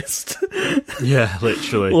noticed. Yeah,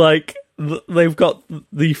 literally. Like, they've got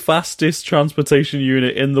the fastest transportation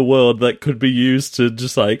unit in the world that could be used to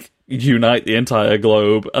just, like, unite the entire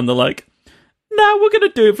globe, and they're like, nah, we're gonna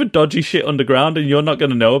do it for dodgy shit underground and you're not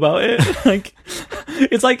gonna know about it. Like,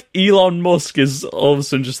 it's like Elon Musk is all of a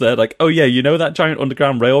sudden just there, like, oh yeah, you know that giant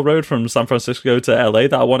underground railroad from San Francisco to LA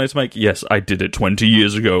that I wanted to make? Yes, I did it 20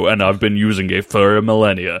 years ago and I've been using it for a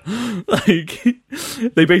millennia. Like,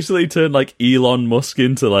 they basically turned, like, Elon Musk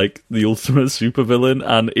into, like, the ultimate supervillain,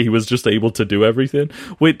 and he was just able to do everything.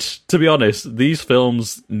 Which, to be honest, these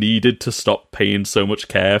films needed to stop paying so much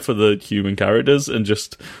care for the human characters and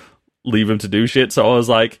just leave him to do shit. So I was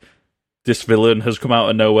like, this villain has come out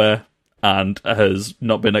of nowhere and has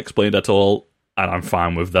not been explained at all, and I'm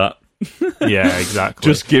fine with that. Yeah, exactly.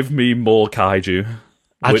 Just give me more kaiju,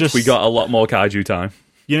 we got a lot more kaiju time.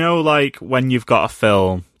 You know, like, when you've got a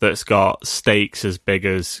film that's got stakes as big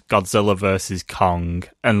as Godzilla versus Kong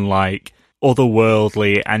and, like,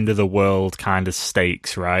 otherworldly, end-of-the-world kind of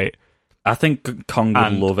stakes, right? I think Kong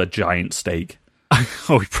would love a giant steak.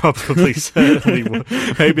 Oh, he probably certainly would.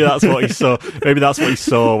 Maybe that's what he saw. Maybe that's what he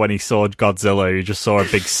saw when he saw Godzilla. He just saw a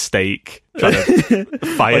big steak trying to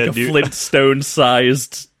fire, like a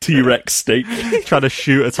Flintstone-sized T-Rex steak, trying to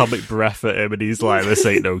shoot atomic breath at him, and he's like, "This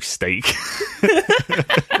ain't no steak."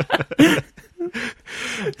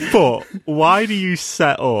 But why do you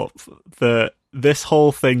set up that this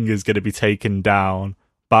whole thing is going to be taken down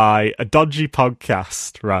by a dodgy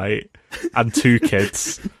podcast, right, and two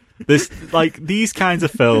kids? These kinds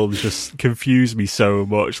of films just confuse me so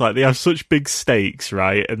much. Like, they have such big stakes,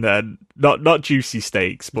 right? And then not juicy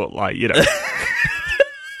steaks, but, like, you know,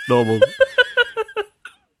 normal,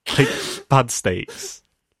 like, bad steaks.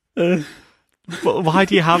 But why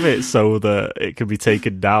do you have it so that it can be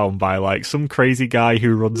taken down by, like, some crazy guy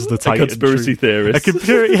who runs the Titan conspiracy theorist?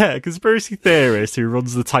 A conspiracy theorist who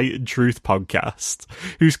runs the Titan Truth podcast,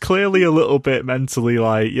 who's clearly a little bit mentally,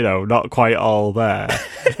 like, you know, not quite all there.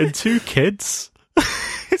 And two kids.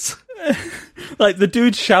 It's like, the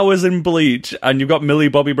dude showers in bleach, and you've got Millie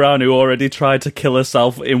Bobby Brown, who already tried to kill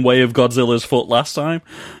herself in way of Godzilla's foot last time.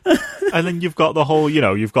 And then you've got the whole, you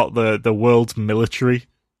know, you've got the world's military,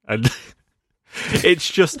 and it's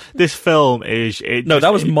just, this film is...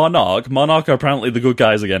 that was Monarch. Monarch are apparently the good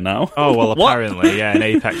guys again now. Oh, well, apparently, yeah, and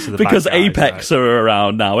Apex are the because bad guys, Apex right? are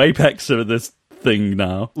around now. Apex are this thing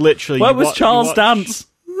now. Literally. Where was Charles Dance?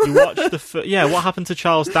 You watched what happened to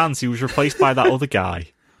Charles Dance? He was replaced by that other guy.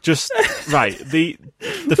 Just, right, the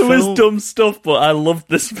It film... was dumb stuff, but I loved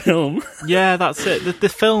this film. Yeah, that's it. The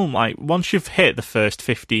film, like, once you've hit the first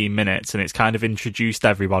 15 minutes and it's kind of introduced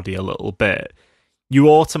everybody a little bit, you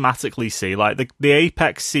automatically see, like, the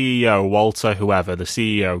Apex CEO, Walter, whoever, the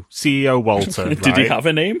CEO Walter, Did he have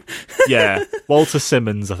a name? Yeah, Walter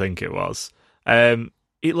Simmons, I think it was.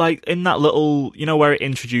 It, like, in that little, you know, where it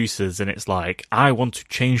introduces and it's like, I want to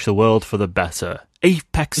change the world for the better.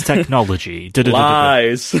 Apex technology.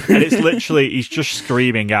 Lies. And it's literally, he's just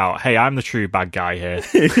screaming out, hey, I'm the true bad guy here.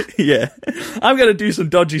 Yeah. I'm going to do some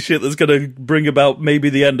dodgy shit that's going to bring about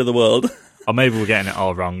maybe the end of the world. Or maybe we're getting it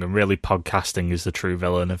all wrong, and really podcasting is the true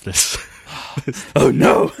villain of this. Oh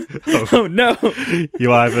no! Oh no!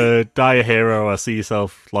 You either die a hero or see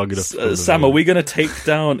yourself long enough. Sam, are we going to take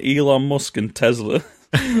down Elon Musk and Tesla?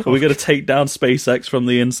 Are we going to take down SpaceX from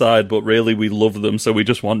the inside, but really we love them, so we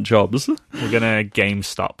just want jobs? We're going to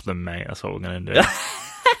GameStop them, mate. That's what we're going to do.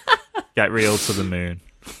 Get real to the moon.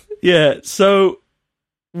 Yeah, so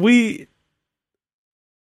what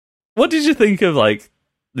did you think of, like,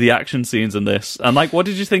 the action scenes in this? And, like, what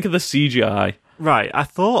did you think of the CGI? Right, I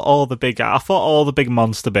thought all the big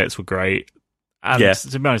monster bits were great. And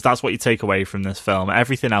to be honest, that's what you take away from this film.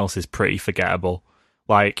 Everything else is pretty forgettable.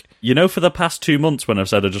 Like, you know, for the past 2 months when I've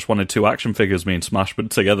said I just wanted two action figures being smashed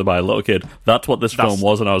together by a little kid, that's what this film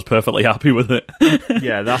was, and I was perfectly happy with it.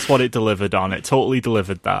 Yeah, that's what it delivered on. It totally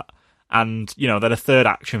delivered that. And, you know, then a third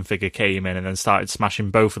action figure came in and then started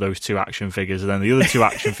smashing both of those two action figures, and then the other two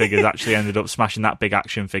action figures actually ended up smashing that big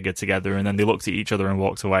action figure together, and then they looked at each other and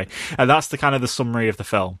walked away. And that's the kind of the summary of the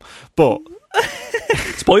film. But...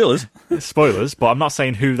 Spoilers, but I'm not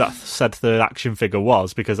saying who that said third action figure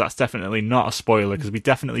was, because that's definitely not a spoiler, because we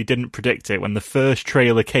definitely didn't predict it when the first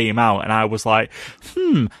trailer came out, and I was like,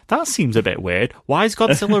 that seems a bit weird. Why is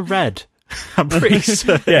Godzilla red? I'm pretty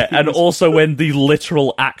certain. Yeah, and also when the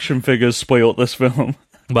literal action figures spoiled this film.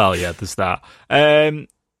 Well, yeah, there's that.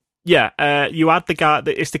 Yeah, you had the guy.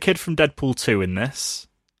 It's the kid from Deadpool 2 in this.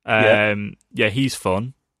 Yeah, he's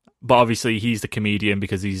fun, but obviously he's the comedian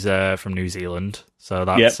because he's from New Zealand. So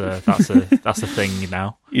that's a thing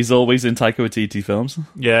now. He's always in Taika Waititi films.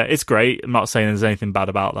 Yeah, it's great. I'm not saying there's anything bad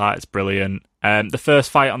about that. It's brilliant. The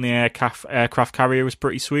first fight on the aircraft carrier was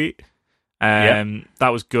pretty sweet. That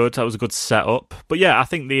was good. That was a good setup. But yeah, I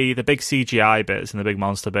think the big CGI bits and the big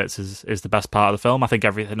monster bits is the best part of the film. I think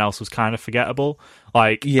everything else was kind of forgettable.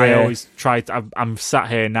 Like, I always tried... I'm sat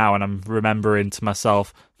here now and I'm remembering to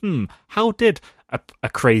myself, how did a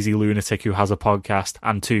crazy lunatic who has a podcast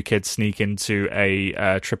and two kids sneak into a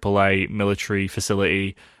AAA military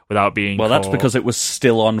facility without being caught? That's because it was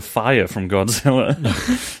still on fire from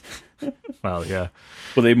Godzilla. Well, yeah.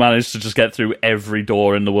 But they managed to just get through every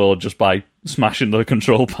door in the world just by smashing the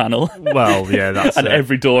control panel. Well, yeah, that's and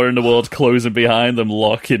every door in the world closing behind them,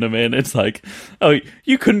 locking them in. It's like, oh,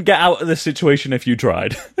 you couldn't get out of this situation if you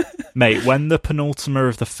tried. Mate, when the penultimate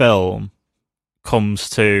of the film comes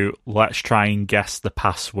to, let's try and guess the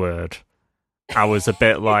password, I was a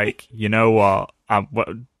bit like, you know what?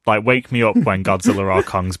 Like, wake me up when Godzilla or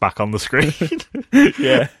Kong's back on the screen.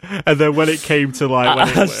 Yeah. And then when it came to, like...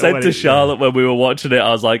 I said to Charlotte when we were watching it, I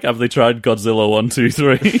was like, have they tried Godzilla 1, 2,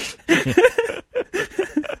 3?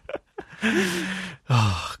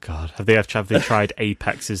 Oh, God. Have they tried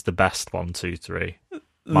Apex is the best 1, 2, 3?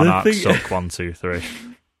 Monarch suck 1, 2, 3.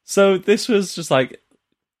 So this was just like...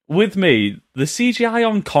 With me, the CGI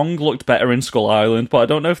on Kong looked better in Skull Island, but I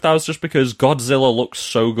don't know if that was just because Godzilla looks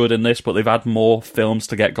so good in this, but they've had more films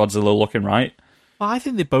to get Godzilla looking right. Well, I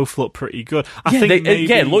think they both look pretty good.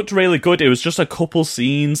 It looked really good. It was just a couple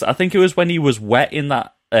scenes. I think it was when he was wet in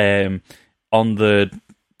that on the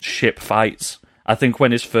ship fights. I think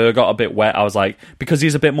when his fur got a bit wet, I was like, because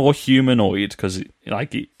he's a bit more humanoid, because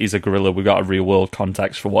he's a gorilla, we got a real world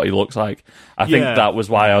context for what he looks like. I think that was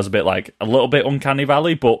why I was a bit like a little bit Uncanny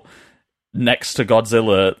Valley, but next to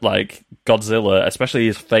Godzilla, especially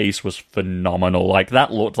his face was phenomenal. Like,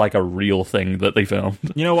 that looked like a real thing that they filmed.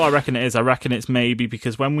 You know what I reckon it is? I reckon it's maybe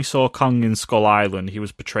because when we saw Kong in Skull Island, he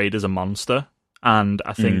was portrayed as a monster. And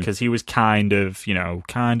I think because he was kind of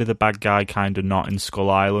the bad guy, kind of not in Skull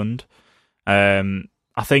Island.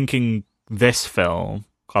 I think in this film,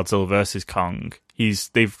 Godzilla vs. Kong,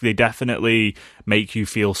 they definitely make you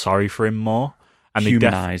feel sorry for him more. And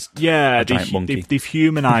humanized. They've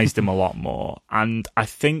humanized him a lot more. And I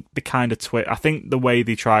think the way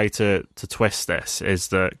they try to twist this is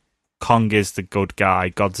that Kong is the good guy,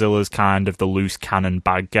 Godzilla's kind of the loose cannon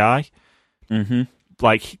bad guy. Mm-hmm.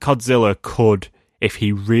 Like, Godzilla could, if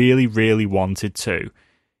he really, really wanted to,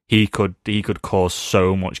 he could cause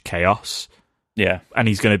so much chaos. Yeah. And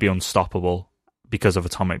he's going to be unstoppable because of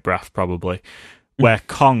atomic breath, probably. Where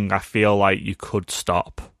Kong, I feel like you could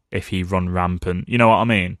stop if he run rampant. You know what I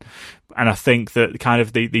mean? And I think that kind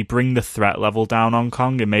of they bring the threat level down on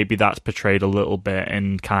Kong, and maybe that's portrayed a little bit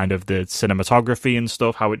in kind of the cinematography and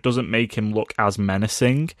stuff, how it doesn't make him look as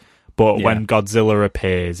menacing. But when Godzilla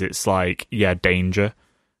appears, it's like, danger.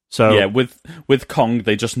 So yeah, with Kong,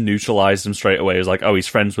 they just neutralized him straight away. It was like, oh, he's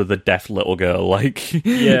friends with the deaf little girl. Like,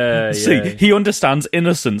 he understands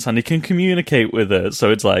innocence and he can communicate with her.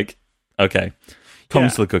 So it's like, okay,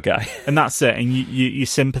 Kong's the good guy, and that's it. And you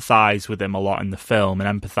sympathize with him a lot in the film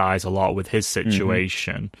and empathize a lot with his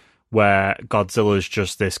situation, where Godzilla's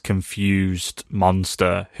just this confused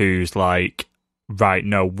monster who's like, right,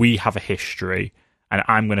 no, we have a history, and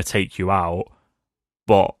I'm going to take you out.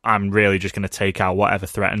 But I'm really just going to take out whatever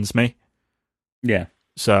threatens me. Yeah.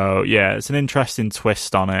 So, it's an interesting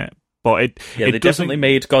twist on it. But they definitely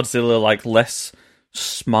made Godzilla like less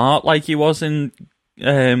smart like he was in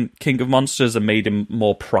King of Monsters and made him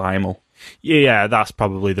more primal. Yeah, that's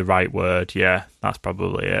probably the right word. Yeah, that's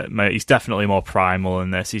probably it. He's definitely more primal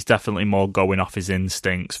in this. He's definitely more going off his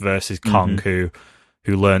instincts versus Kong, who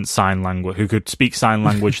learned sign language, who could speak sign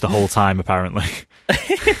language the whole time, apparently.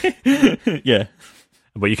 Yeah.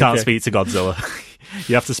 But you can't speak to Godzilla.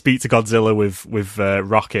 You have to speak to Godzilla with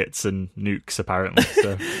rockets and nukes, apparently.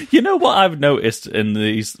 So. You know what I've noticed in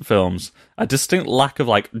these films? A distinct lack of,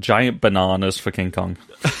 like, giant bananas for King Kong.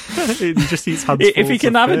 He just eats handfuls If he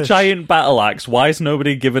can have a giant battle axe, why is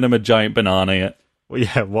nobody giving him a giant banana yet? Well,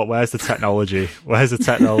 yeah, where's the technology? Where's the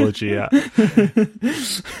technology at?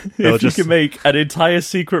 If you can make an entire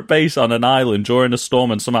secret base on an island during a storm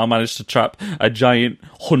and somehow manage to trap a giant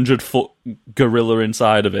 100-foot gorilla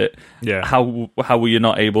inside of it, how were you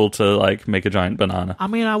not able to like make a giant banana? I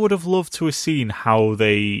mean, I would have loved to have seen how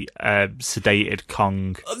they sedated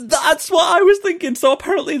Kong. That's what I was thinking. So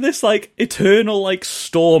apparently this like eternal like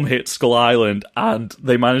storm hit Skull Island, and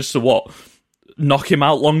they managed to knock him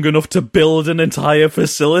out long enough to build an entire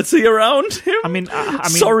facility around him? I mean,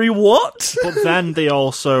 sorry, what? But then they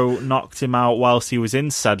also knocked him out whilst he was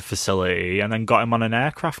in said facility and then got him on an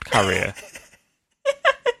aircraft carrier.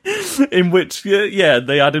 In which, yeah,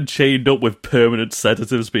 they had him chained up with permanent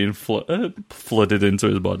sedatives being flooded into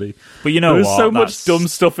his body. But you know There's what? so much dumb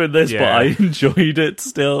stuff in this, but Yeah. I enjoyed it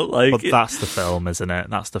still. Like, But that's the film, isn't it?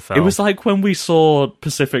 That's the film. it was like when we saw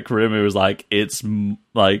Pacific Rim, it was like, it's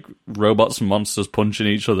like robots and monsters punching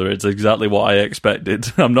each other. It's exactly what I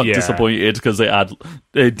expected. I'm not Yeah. disappointed because it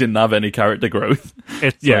didn't have any character growth.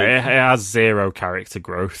 It has zero character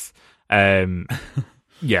growth.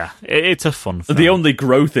 Yeah, it's a fun film. The only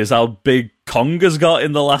growth is how big Kong has got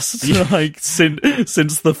in the last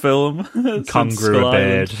since the film. Kong Since grew Skull a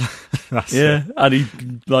beard. Island. That's Yeah, it. and he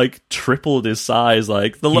like tripled his size.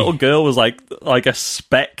 Like the little girl was like a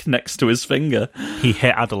speck next to his finger. He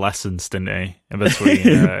hit adolescence, didn't he? In between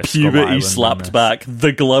Skull Puberty Island and slapped this. back.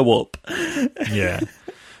 The glow up. Yeah.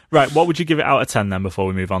 Right, what would you give it out of 10 then before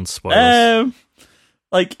we move on to spoilers?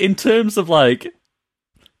 Like in terms of like,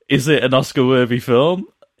 is it an Oscar-worthy film?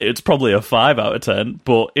 It's probably a 5 out of 10.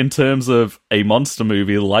 But in terms of a monster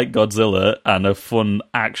movie like Godzilla and a fun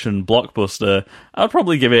action blockbuster, I'd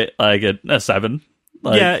probably give it like a 7.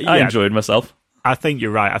 Like, I enjoyed myself. I think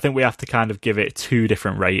you're right. I think we have to kind of give it two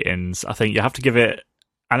different ratings. I think you have to give it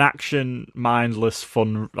an action, mindless,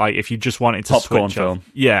 fun, like if you just wanted to Popcorn switch film. off.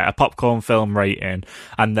 Yeah, a popcorn film rating.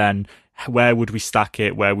 And then where would we stack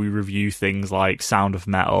it, where we review things like Sound of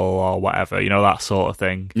Metal or whatever, you know, that sort of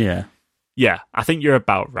thing. Yeah. Yeah, I think you're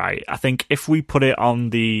about right. I think if we put it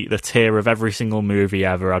on the tier of every single movie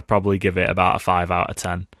ever, I'd probably give it about a 5 out of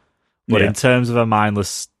 10. But in terms of a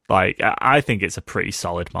mindless, like, I think it's a pretty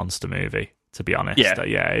solid monster movie, to be honest.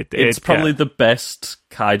 Yeah, it's probably the best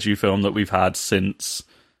kaiju film that we've had since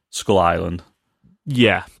Skull Island.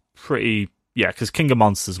 Yeah, pretty. Yeah, because King of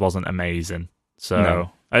Monsters wasn't amazing. So,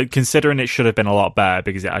 No. Considering it should have been a lot better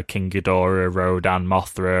because it had King Ghidorah, Rodan,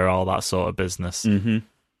 Mothra, all that sort of business. Mm-hmm.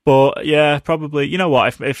 But yeah, probably. You know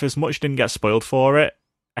what? If as much didn't get spoiled for it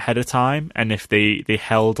ahead of time, and if they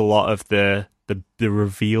held a lot of the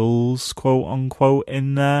reveals, quote unquote,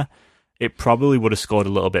 in there, it probably would have scored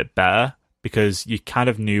a little bit better because you kind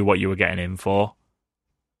of knew what you were getting in for.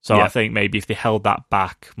 So I think maybe if they held that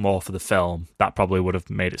back more for the film, that probably would have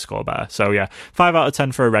made it score better. So yeah, 5 out of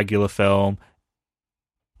 10 for a regular film,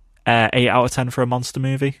 8 out of 10 for a monster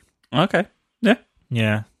movie. Okay. Yeah.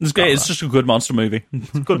 Yeah. It's great. It's just a good monster movie.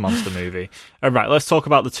 It's a good monster movie. All right, let's talk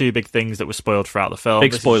about the two big things that were spoiled throughout the film.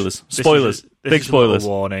 Big spoilers. Spoilers. Big spoilers.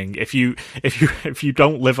 Warning. If you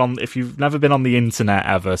don't live on, if you've never been on the internet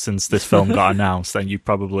ever since this film got announced, then you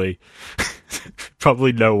probably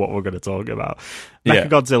know what we're going to talk about. Yeah.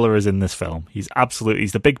 Mechagodzilla is in this film. He's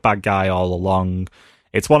the big bad guy all along.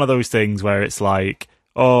 It's one of those things where it's like,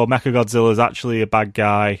 oh, Mechagodzilla is actually a bad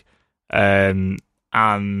guy, and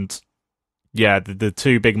yeah, the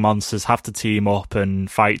two big monsters have to team up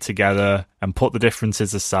and fight together and put the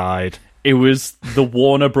differences aside. It was the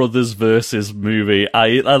Warner Brothers versus movie.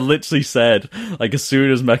 I literally said, like, as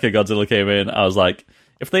soon as Mechagodzilla came in, I was like,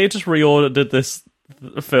 if they had just reordered this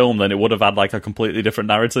film, then it would have had, like, a completely different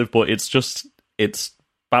narrative, but it's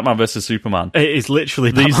Batman versus Superman. It is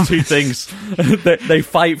literally These Batman two things, they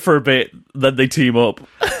fight for a bit, then they team up.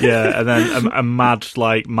 Yeah, and then a mad,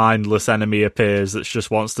 like, mindless enemy appears that just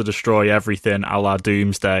wants to destroy everything, a la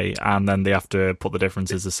Doomsday, and then they have to put the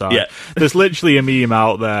differences aside. Yeah. There's literally a meme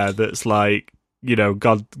out there that's like, you know,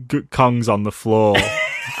 Kong's on the floor, or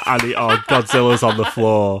Godzilla's on the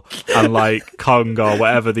floor, and, like, Kong or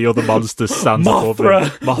whatever the other monster stands above him.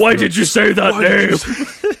 Mothra! Why did you say that name?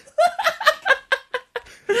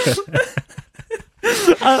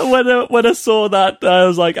 When I saw that, I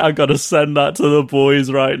was like, I gotta send that to the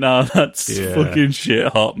boys right now. That's fucking shit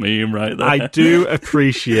hot meme right there. I do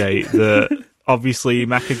appreciate that. Obviously,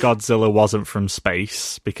 Mechagodzilla wasn't from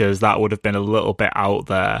space because that would have been a little bit out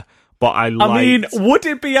there. But I mean, would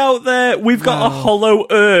it be out there? We've got a hollow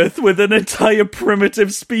Earth with an entire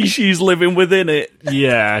primitive species living within it.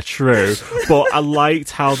 Yeah, true. But I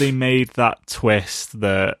liked how they made that twist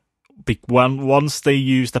that once they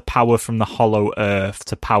used the power from the hollow Earth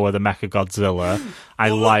to power the Mechagodzilla, I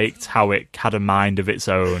liked how it had a mind of its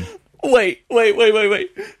own. Wait.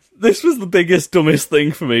 This was the biggest, dumbest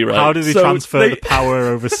thing for me, right? How did they transfer the power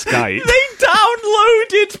over Skype? They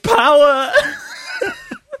downloaded power!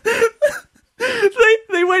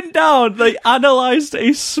 They went down, they analysed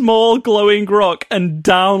a small glowing rock and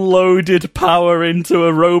downloaded power into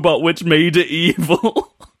a robot which made it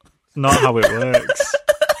evil. Not how it works.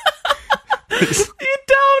 You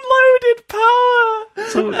downloaded power!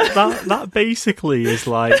 So that basically is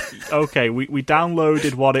like, okay, we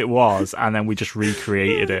downloaded what it was and then we just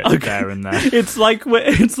recreated it there and there. It's like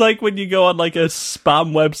when you go on like a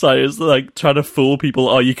spam website, it's like trying to fool people.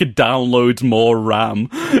 Oh, you could download more RAM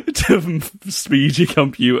to speed your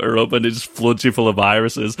computer up, and it just floods you full of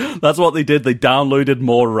viruses. That's what they did. They downloaded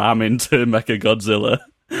more RAM into Mechagodzilla.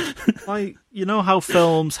 Like, you know how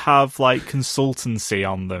films have like consultancy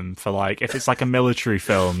on them for like, if it's like a military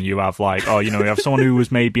film, you have like, oh, you know, you have someone who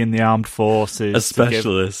was maybe in the armed forces, a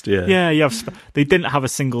specialist. Yeah, you have. They didn't have a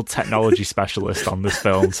single technology specialist on this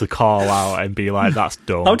film to call out and be like, that's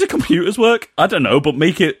dumb. How do computers work? I don't know, but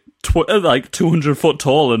make it like 200 foot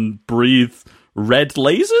tall and breathe red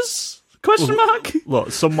lasers? Question mark.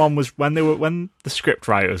 Look, someone was when the script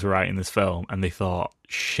writers were writing this film, and they thought,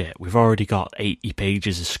 shit, we've already got 80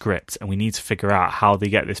 pages of script, and we need to figure out how they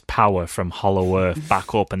get this power from Hollow Earth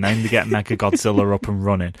back up, and then they get Mechagodzilla up and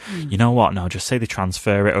running. You know what? No, just say they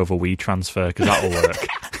transfer it over WeTransfer, because that'll work.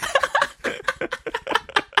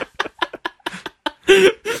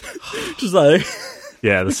 Just like.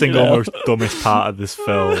 Yeah, the single most dumbest part of this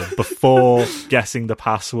film, before guessing the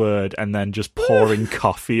password and then just pouring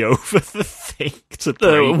coffee over the thing to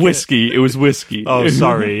break whiskey. It was whiskey. Oh,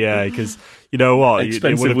 sorry, yeah, because you know what?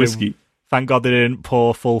 Expensive whiskey. Thank God they didn't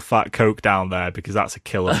pour full fat Coke down there, because that's a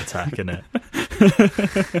killer tech, isn't it?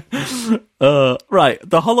 Right,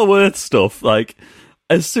 the Hollow Earth stuff, like,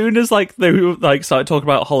 as soon as like they like started talking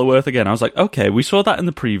about Hollow Earth again, I was like, okay, we saw that in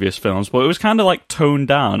the previous films, but it was kind of like toned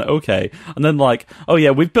down. Okay, and then like, oh yeah,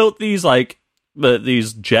 we've built these like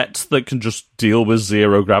these jets that can just deal with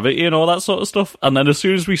zero gravity and all that sort of stuff. And then as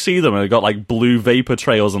soon as we see them, and they got like blue vapor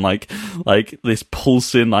trails and like this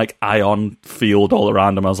pulsing like ion field all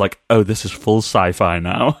around them, I was like, oh, this is full sci-fi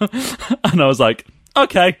now. And I was like,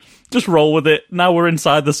 okay, just roll with it. Now we're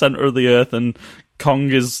inside the center of the Earth, and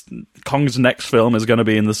Kong's next film is going to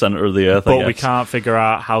be in the center of the Earth. But we can't figure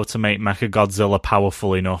out how to make Mechagodzilla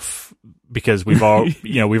powerful enough, because we've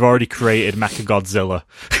already created Mechagodzilla.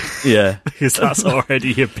 Yeah, because that's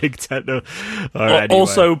already a big techno. Right, anyway.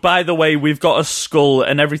 Also, by the way, we've got a skull,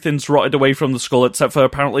 and everything's rotted away from the skull except for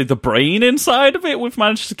apparently the brain inside of it. We've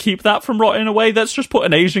managed to keep that from rotting away. Let's just put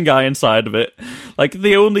an Asian guy inside of it. Like,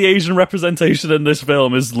 the only Asian representation in this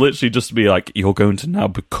film is literally just to be like, you're going to now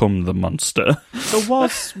become the monster. So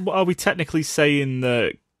are we technically saying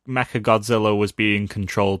that Mechagodzilla was being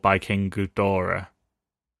controlled by King Ghidorah?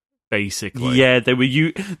 Basically. Yeah,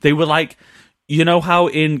 they were like, you know how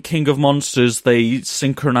in King of Monsters they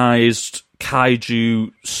synchronized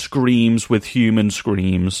kaiju screams with human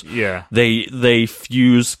screams? Yeah. They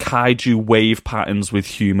fused kaiju wave patterns with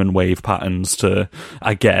human wave patterns to,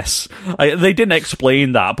 I guess. They didn't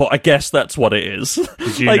explain that, but I guess that's what it is.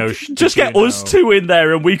 Did you know? Just get us two in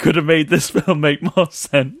there and we could have made this film make more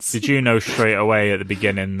sense. Did you know straight away at the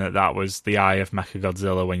beginning that was the eye of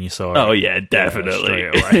Mechagodzilla when you saw it? Oh yeah, definitely.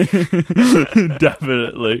 Yeah, straight away.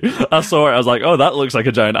 Definitely. I saw it, I was like, oh, that looks like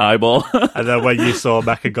a giant eyeball. And then when you saw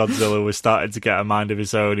Mechagodzilla was starting to get a mind of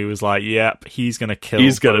his own, he was like, yep, he's going to kill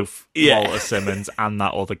both Walter Simmons and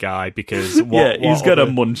that other guy, because he's going to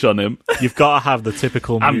munch on him. You've got to have the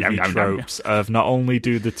typical movie tropes of not only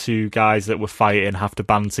do the two guys that were fighting have to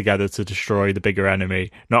band together to destroy the bigger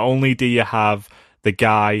enemy, not only do you have the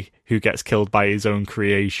guy who gets killed by his own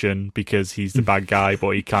creation because he's the bad guy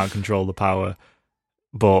but he can't control the power.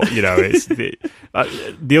 But, you know, it's the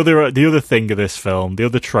other thing of this film, the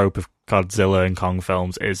other trope of Godzilla and Kong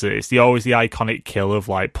films is that it's always the iconic kill of,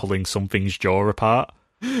 like, pulling something's jaw apart.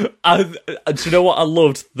 Do you know what I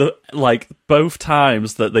loved? Both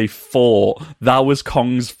times that they fought, that was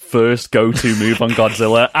Kong's first go-to move on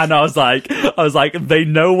Godzilla, and I was like, they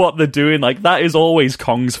know what they're doing. Like, that is always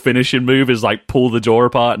Kong's finishing move, is like pull the jaw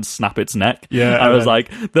apart and snap its neck. Yeah, I was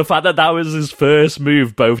like, the fact that was his first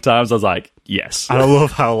move both times, I was like, yes. And I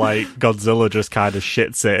love how like Godzilla just kind of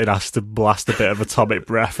shits it and has to blast a bit of atomic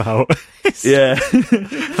breath out. Yeah, and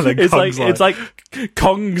then it's like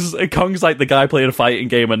Kong's like the guy playing a fighting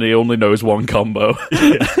game and he only knows one combo.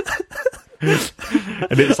 Yeah.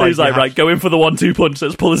 And it's like, he's like, right, go in for the 1-2 punch,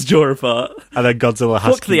 let's pull his jaw apart. And then Godzilla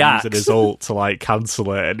has fuck to use his ult to like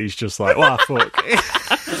cancel it, and he's just like, wow, fuck.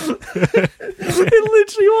 It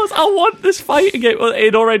literally was. I want this fighting game.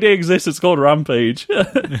 It already exists. It's called Rampage.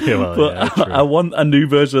 I want a new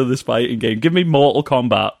version of this fighting game. Give me Mortal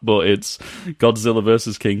Kombat, but it's Godzilla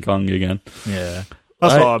versus King Kong again. Yeah,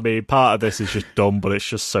 that's what I mean. Part of this is just dumb, but it's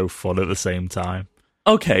just so fun at the same time.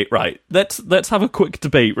 Okay, right. Let's have a quick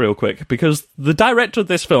debate real quick, because the director of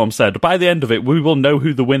this film said by the end of it we will know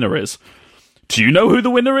who the winner is. Do you know who the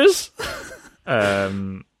winner is?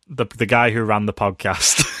 The guy who ran the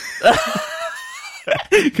podcast.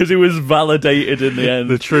 Because it was validated in the end.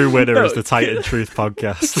 The true winner is the Titan Truth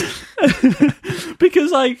podcast.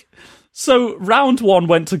 Because, like, so round 1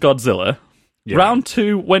 went to Godzilla. Yeah. Round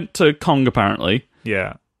 2 went to Kong, apparently.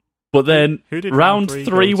 Yeah. But then Who did round round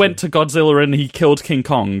 3 go went to Godzilla and he killed King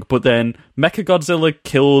Kong. But then Mechagodzilla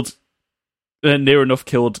killed... near enough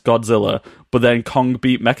killed Godzilla. But then Kong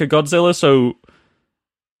beat Mechagodzilla, so...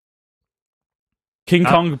 King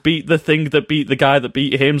Kong beat the thing that beat the guy that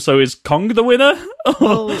beat him, so is Kong the winner?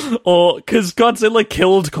 Or because Godzilla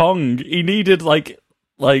killed Kong, he needed like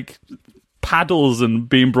paddles and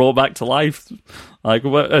being brought back to life, like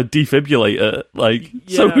a defibrillator. Like,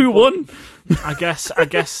 so who won? I guess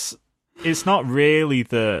it's not really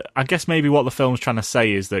the. I guess maybe what the film's trying to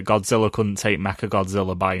say is that Godzilla couldn't take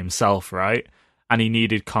Mechagodzilla by himself, right? And he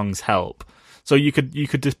needed Kong's help. So you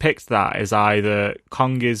could depict that as either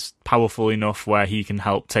Kong is powerful enough where he can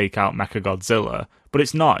help take out Mechagodzilla, but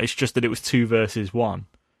it's not. It's just that it was 2 versus 1,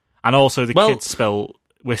 and also the kids spill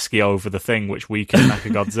whiskey over the thing, which weakened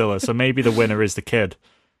Mechagodzilla. So maybe the winner is the kid.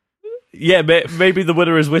 Yeah, maybe the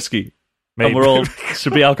winner is whiskey, and we're all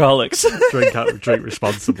should be alcoholics. drink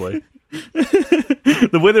responsibly.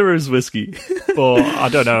 The winner is whiskey, but I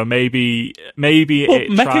don't know. Maybe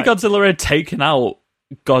Mechagodzilla had taken out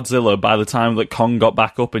Godzilla by the time that Kong got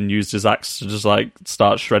back up and used his axe to just like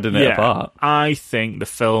start shredding it apart. I think the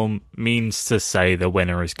film means to say the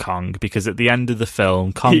winner is Kong, because at the end of the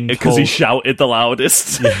film, Kong because he shouted the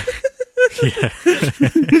loudest. Yeah.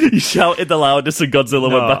 He shouted the loudest and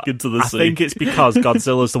Godzilla went back into the sea. I think it's because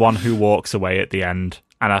Godzilla's the one who walks away at the end,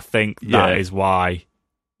 and I think that is why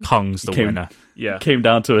Kong's the winner. Yeah, came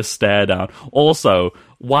down to a stare down. Also,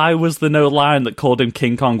 why was there no line that called him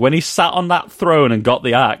King Kong when he sat on that throne and got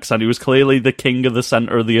the axe and he was clearly the king of the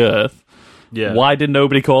center of the earth? Yeah. Why did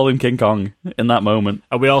nobody call him King Kong in that moment?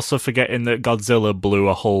 Are we also forgetting that Godzilla blew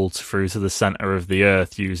a hole through to the center of the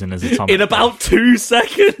earth using his atomic in about 2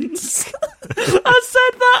 seconds? I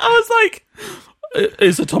said that. I was like,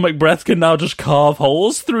 his atomic breath can now just carve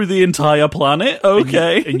holes through the entire planet?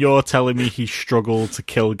 Okay. And you're telling me he struggled to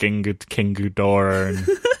kill King Ghidorah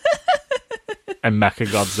and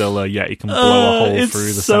Mechagodzilla, yet he can blow a hole through the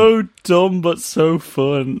It's so dumb, but so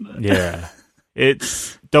fun. Yeah.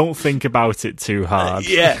 Don't think about it too hard.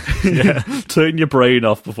 Yeah. Turn your brain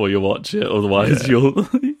off before you watch it, otherwise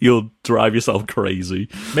you'll drive yourself crazy.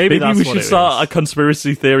 Maybe we should start a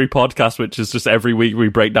conspiracy theory podcast, which is just every week we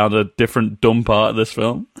break down a different dumb part of this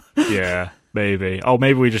film. Yeah, maybe. Oh,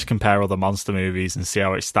 maybe we just compare other monster movies and see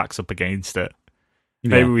how it stacks up against it.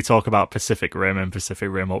 Maybe we talk about Pacific Rim and Pacific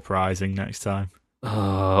Rim Uprising next time.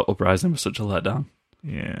 Uprising was such a letdown.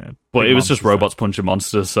 Yeah, but it was just robots punching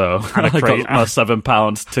monsters, so I got my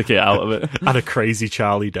 £7 ticket out of it. And a crazy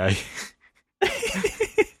Charlie Day.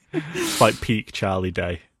 It's like peak Charlie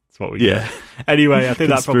Day. That's what we get. Anyway, I think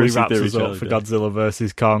that probably wraps us up for Godzilla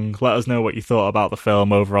vs. Kong. Let us know what you thought about the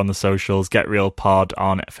film over on the socials. Get Real Pod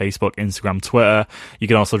on Facebook, Instagram, Twitter. You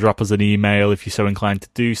can also drop us an email if you're so inclined to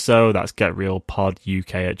do so. That's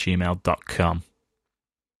getrealpoduk@gmail.com.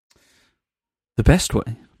 The best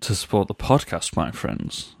way to support the podcast, my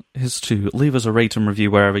friends, is to leave us a rate and review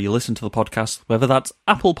wherever you listen to the podcast, whether that's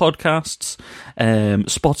Apple Podcasts,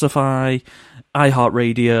 Spotify,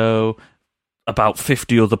 iHeartRadio, about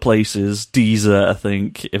 50 other places, Deezer, I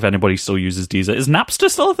think, if anybody still uses Deezer. Is Napster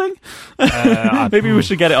still a thing? Maybe we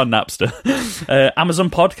should get it on Napster. Amazon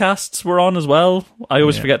Podcasts we're on as well. I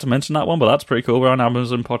always forget to mention that one, but that's pretty cool. We're on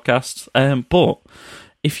Amazon Podcasts. But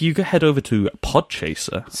if you head over to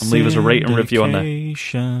Podchaser and leave us a rate and review on there.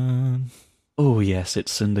 Oh, yes, it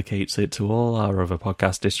syndicates it to all our other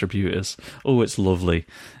podcast distributors. Oh, it's lovely.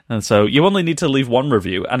 And so you only need to leave one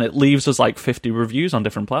review, and it leaves us like 50 reviews on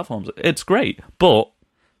different platforms. It's great. But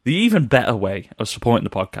the even better way of supporting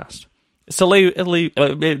the podcast is to leave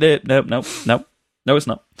no, it's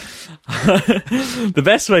not. The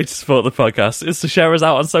best way to support the podcast is to share us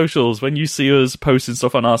out on socials. When you see us posting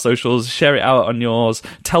stuff on our socials, share it out on yours.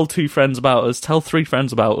 Tell 2 friends about us. Tell 3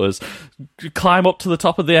 friends about us. Climb up to the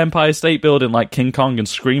top of the Empire State Building like King Kong and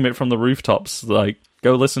scream it from the rooftops. Like,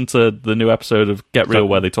 go listen to the new episode of Get Real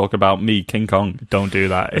where they talk about me, King Kong. Don't do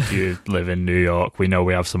that if you live in New York. We know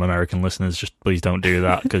we have some American listeners. Just please don't do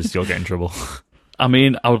that because you'll get in trouble. I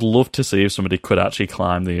mean, I would love to see if somebody could actually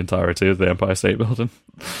climb the entirety of the Empire State Building.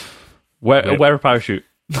 Wear a parachute.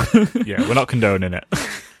 Yeah, we're not condoning it.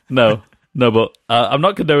 No, but I'm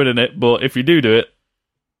not condoning it, but if you do it,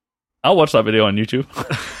 I'll watch that video on YouTube.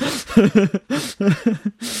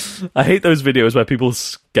 I hate those videos where people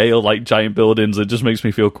scale like giant buildings. It just makes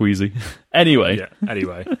me feel queasy. Anyway.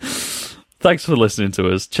 Thanks for listening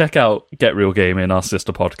to us. Check out Get Real Gaming, our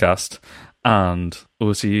sister podcast, and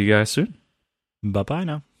we'll see you guys soon. Bye-bye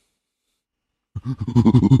now.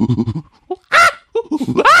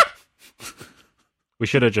 We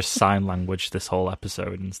should have just sign language this whole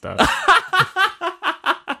episode instead.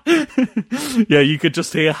 Yeah, you could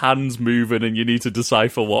just hear hands moving and you need to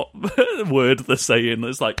decipher what word they're saying.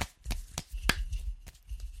 It's like...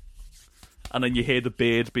 And then you hear the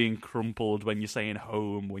beard being crumpled when you're saying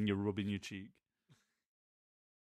home, when you're rubbing your cheek.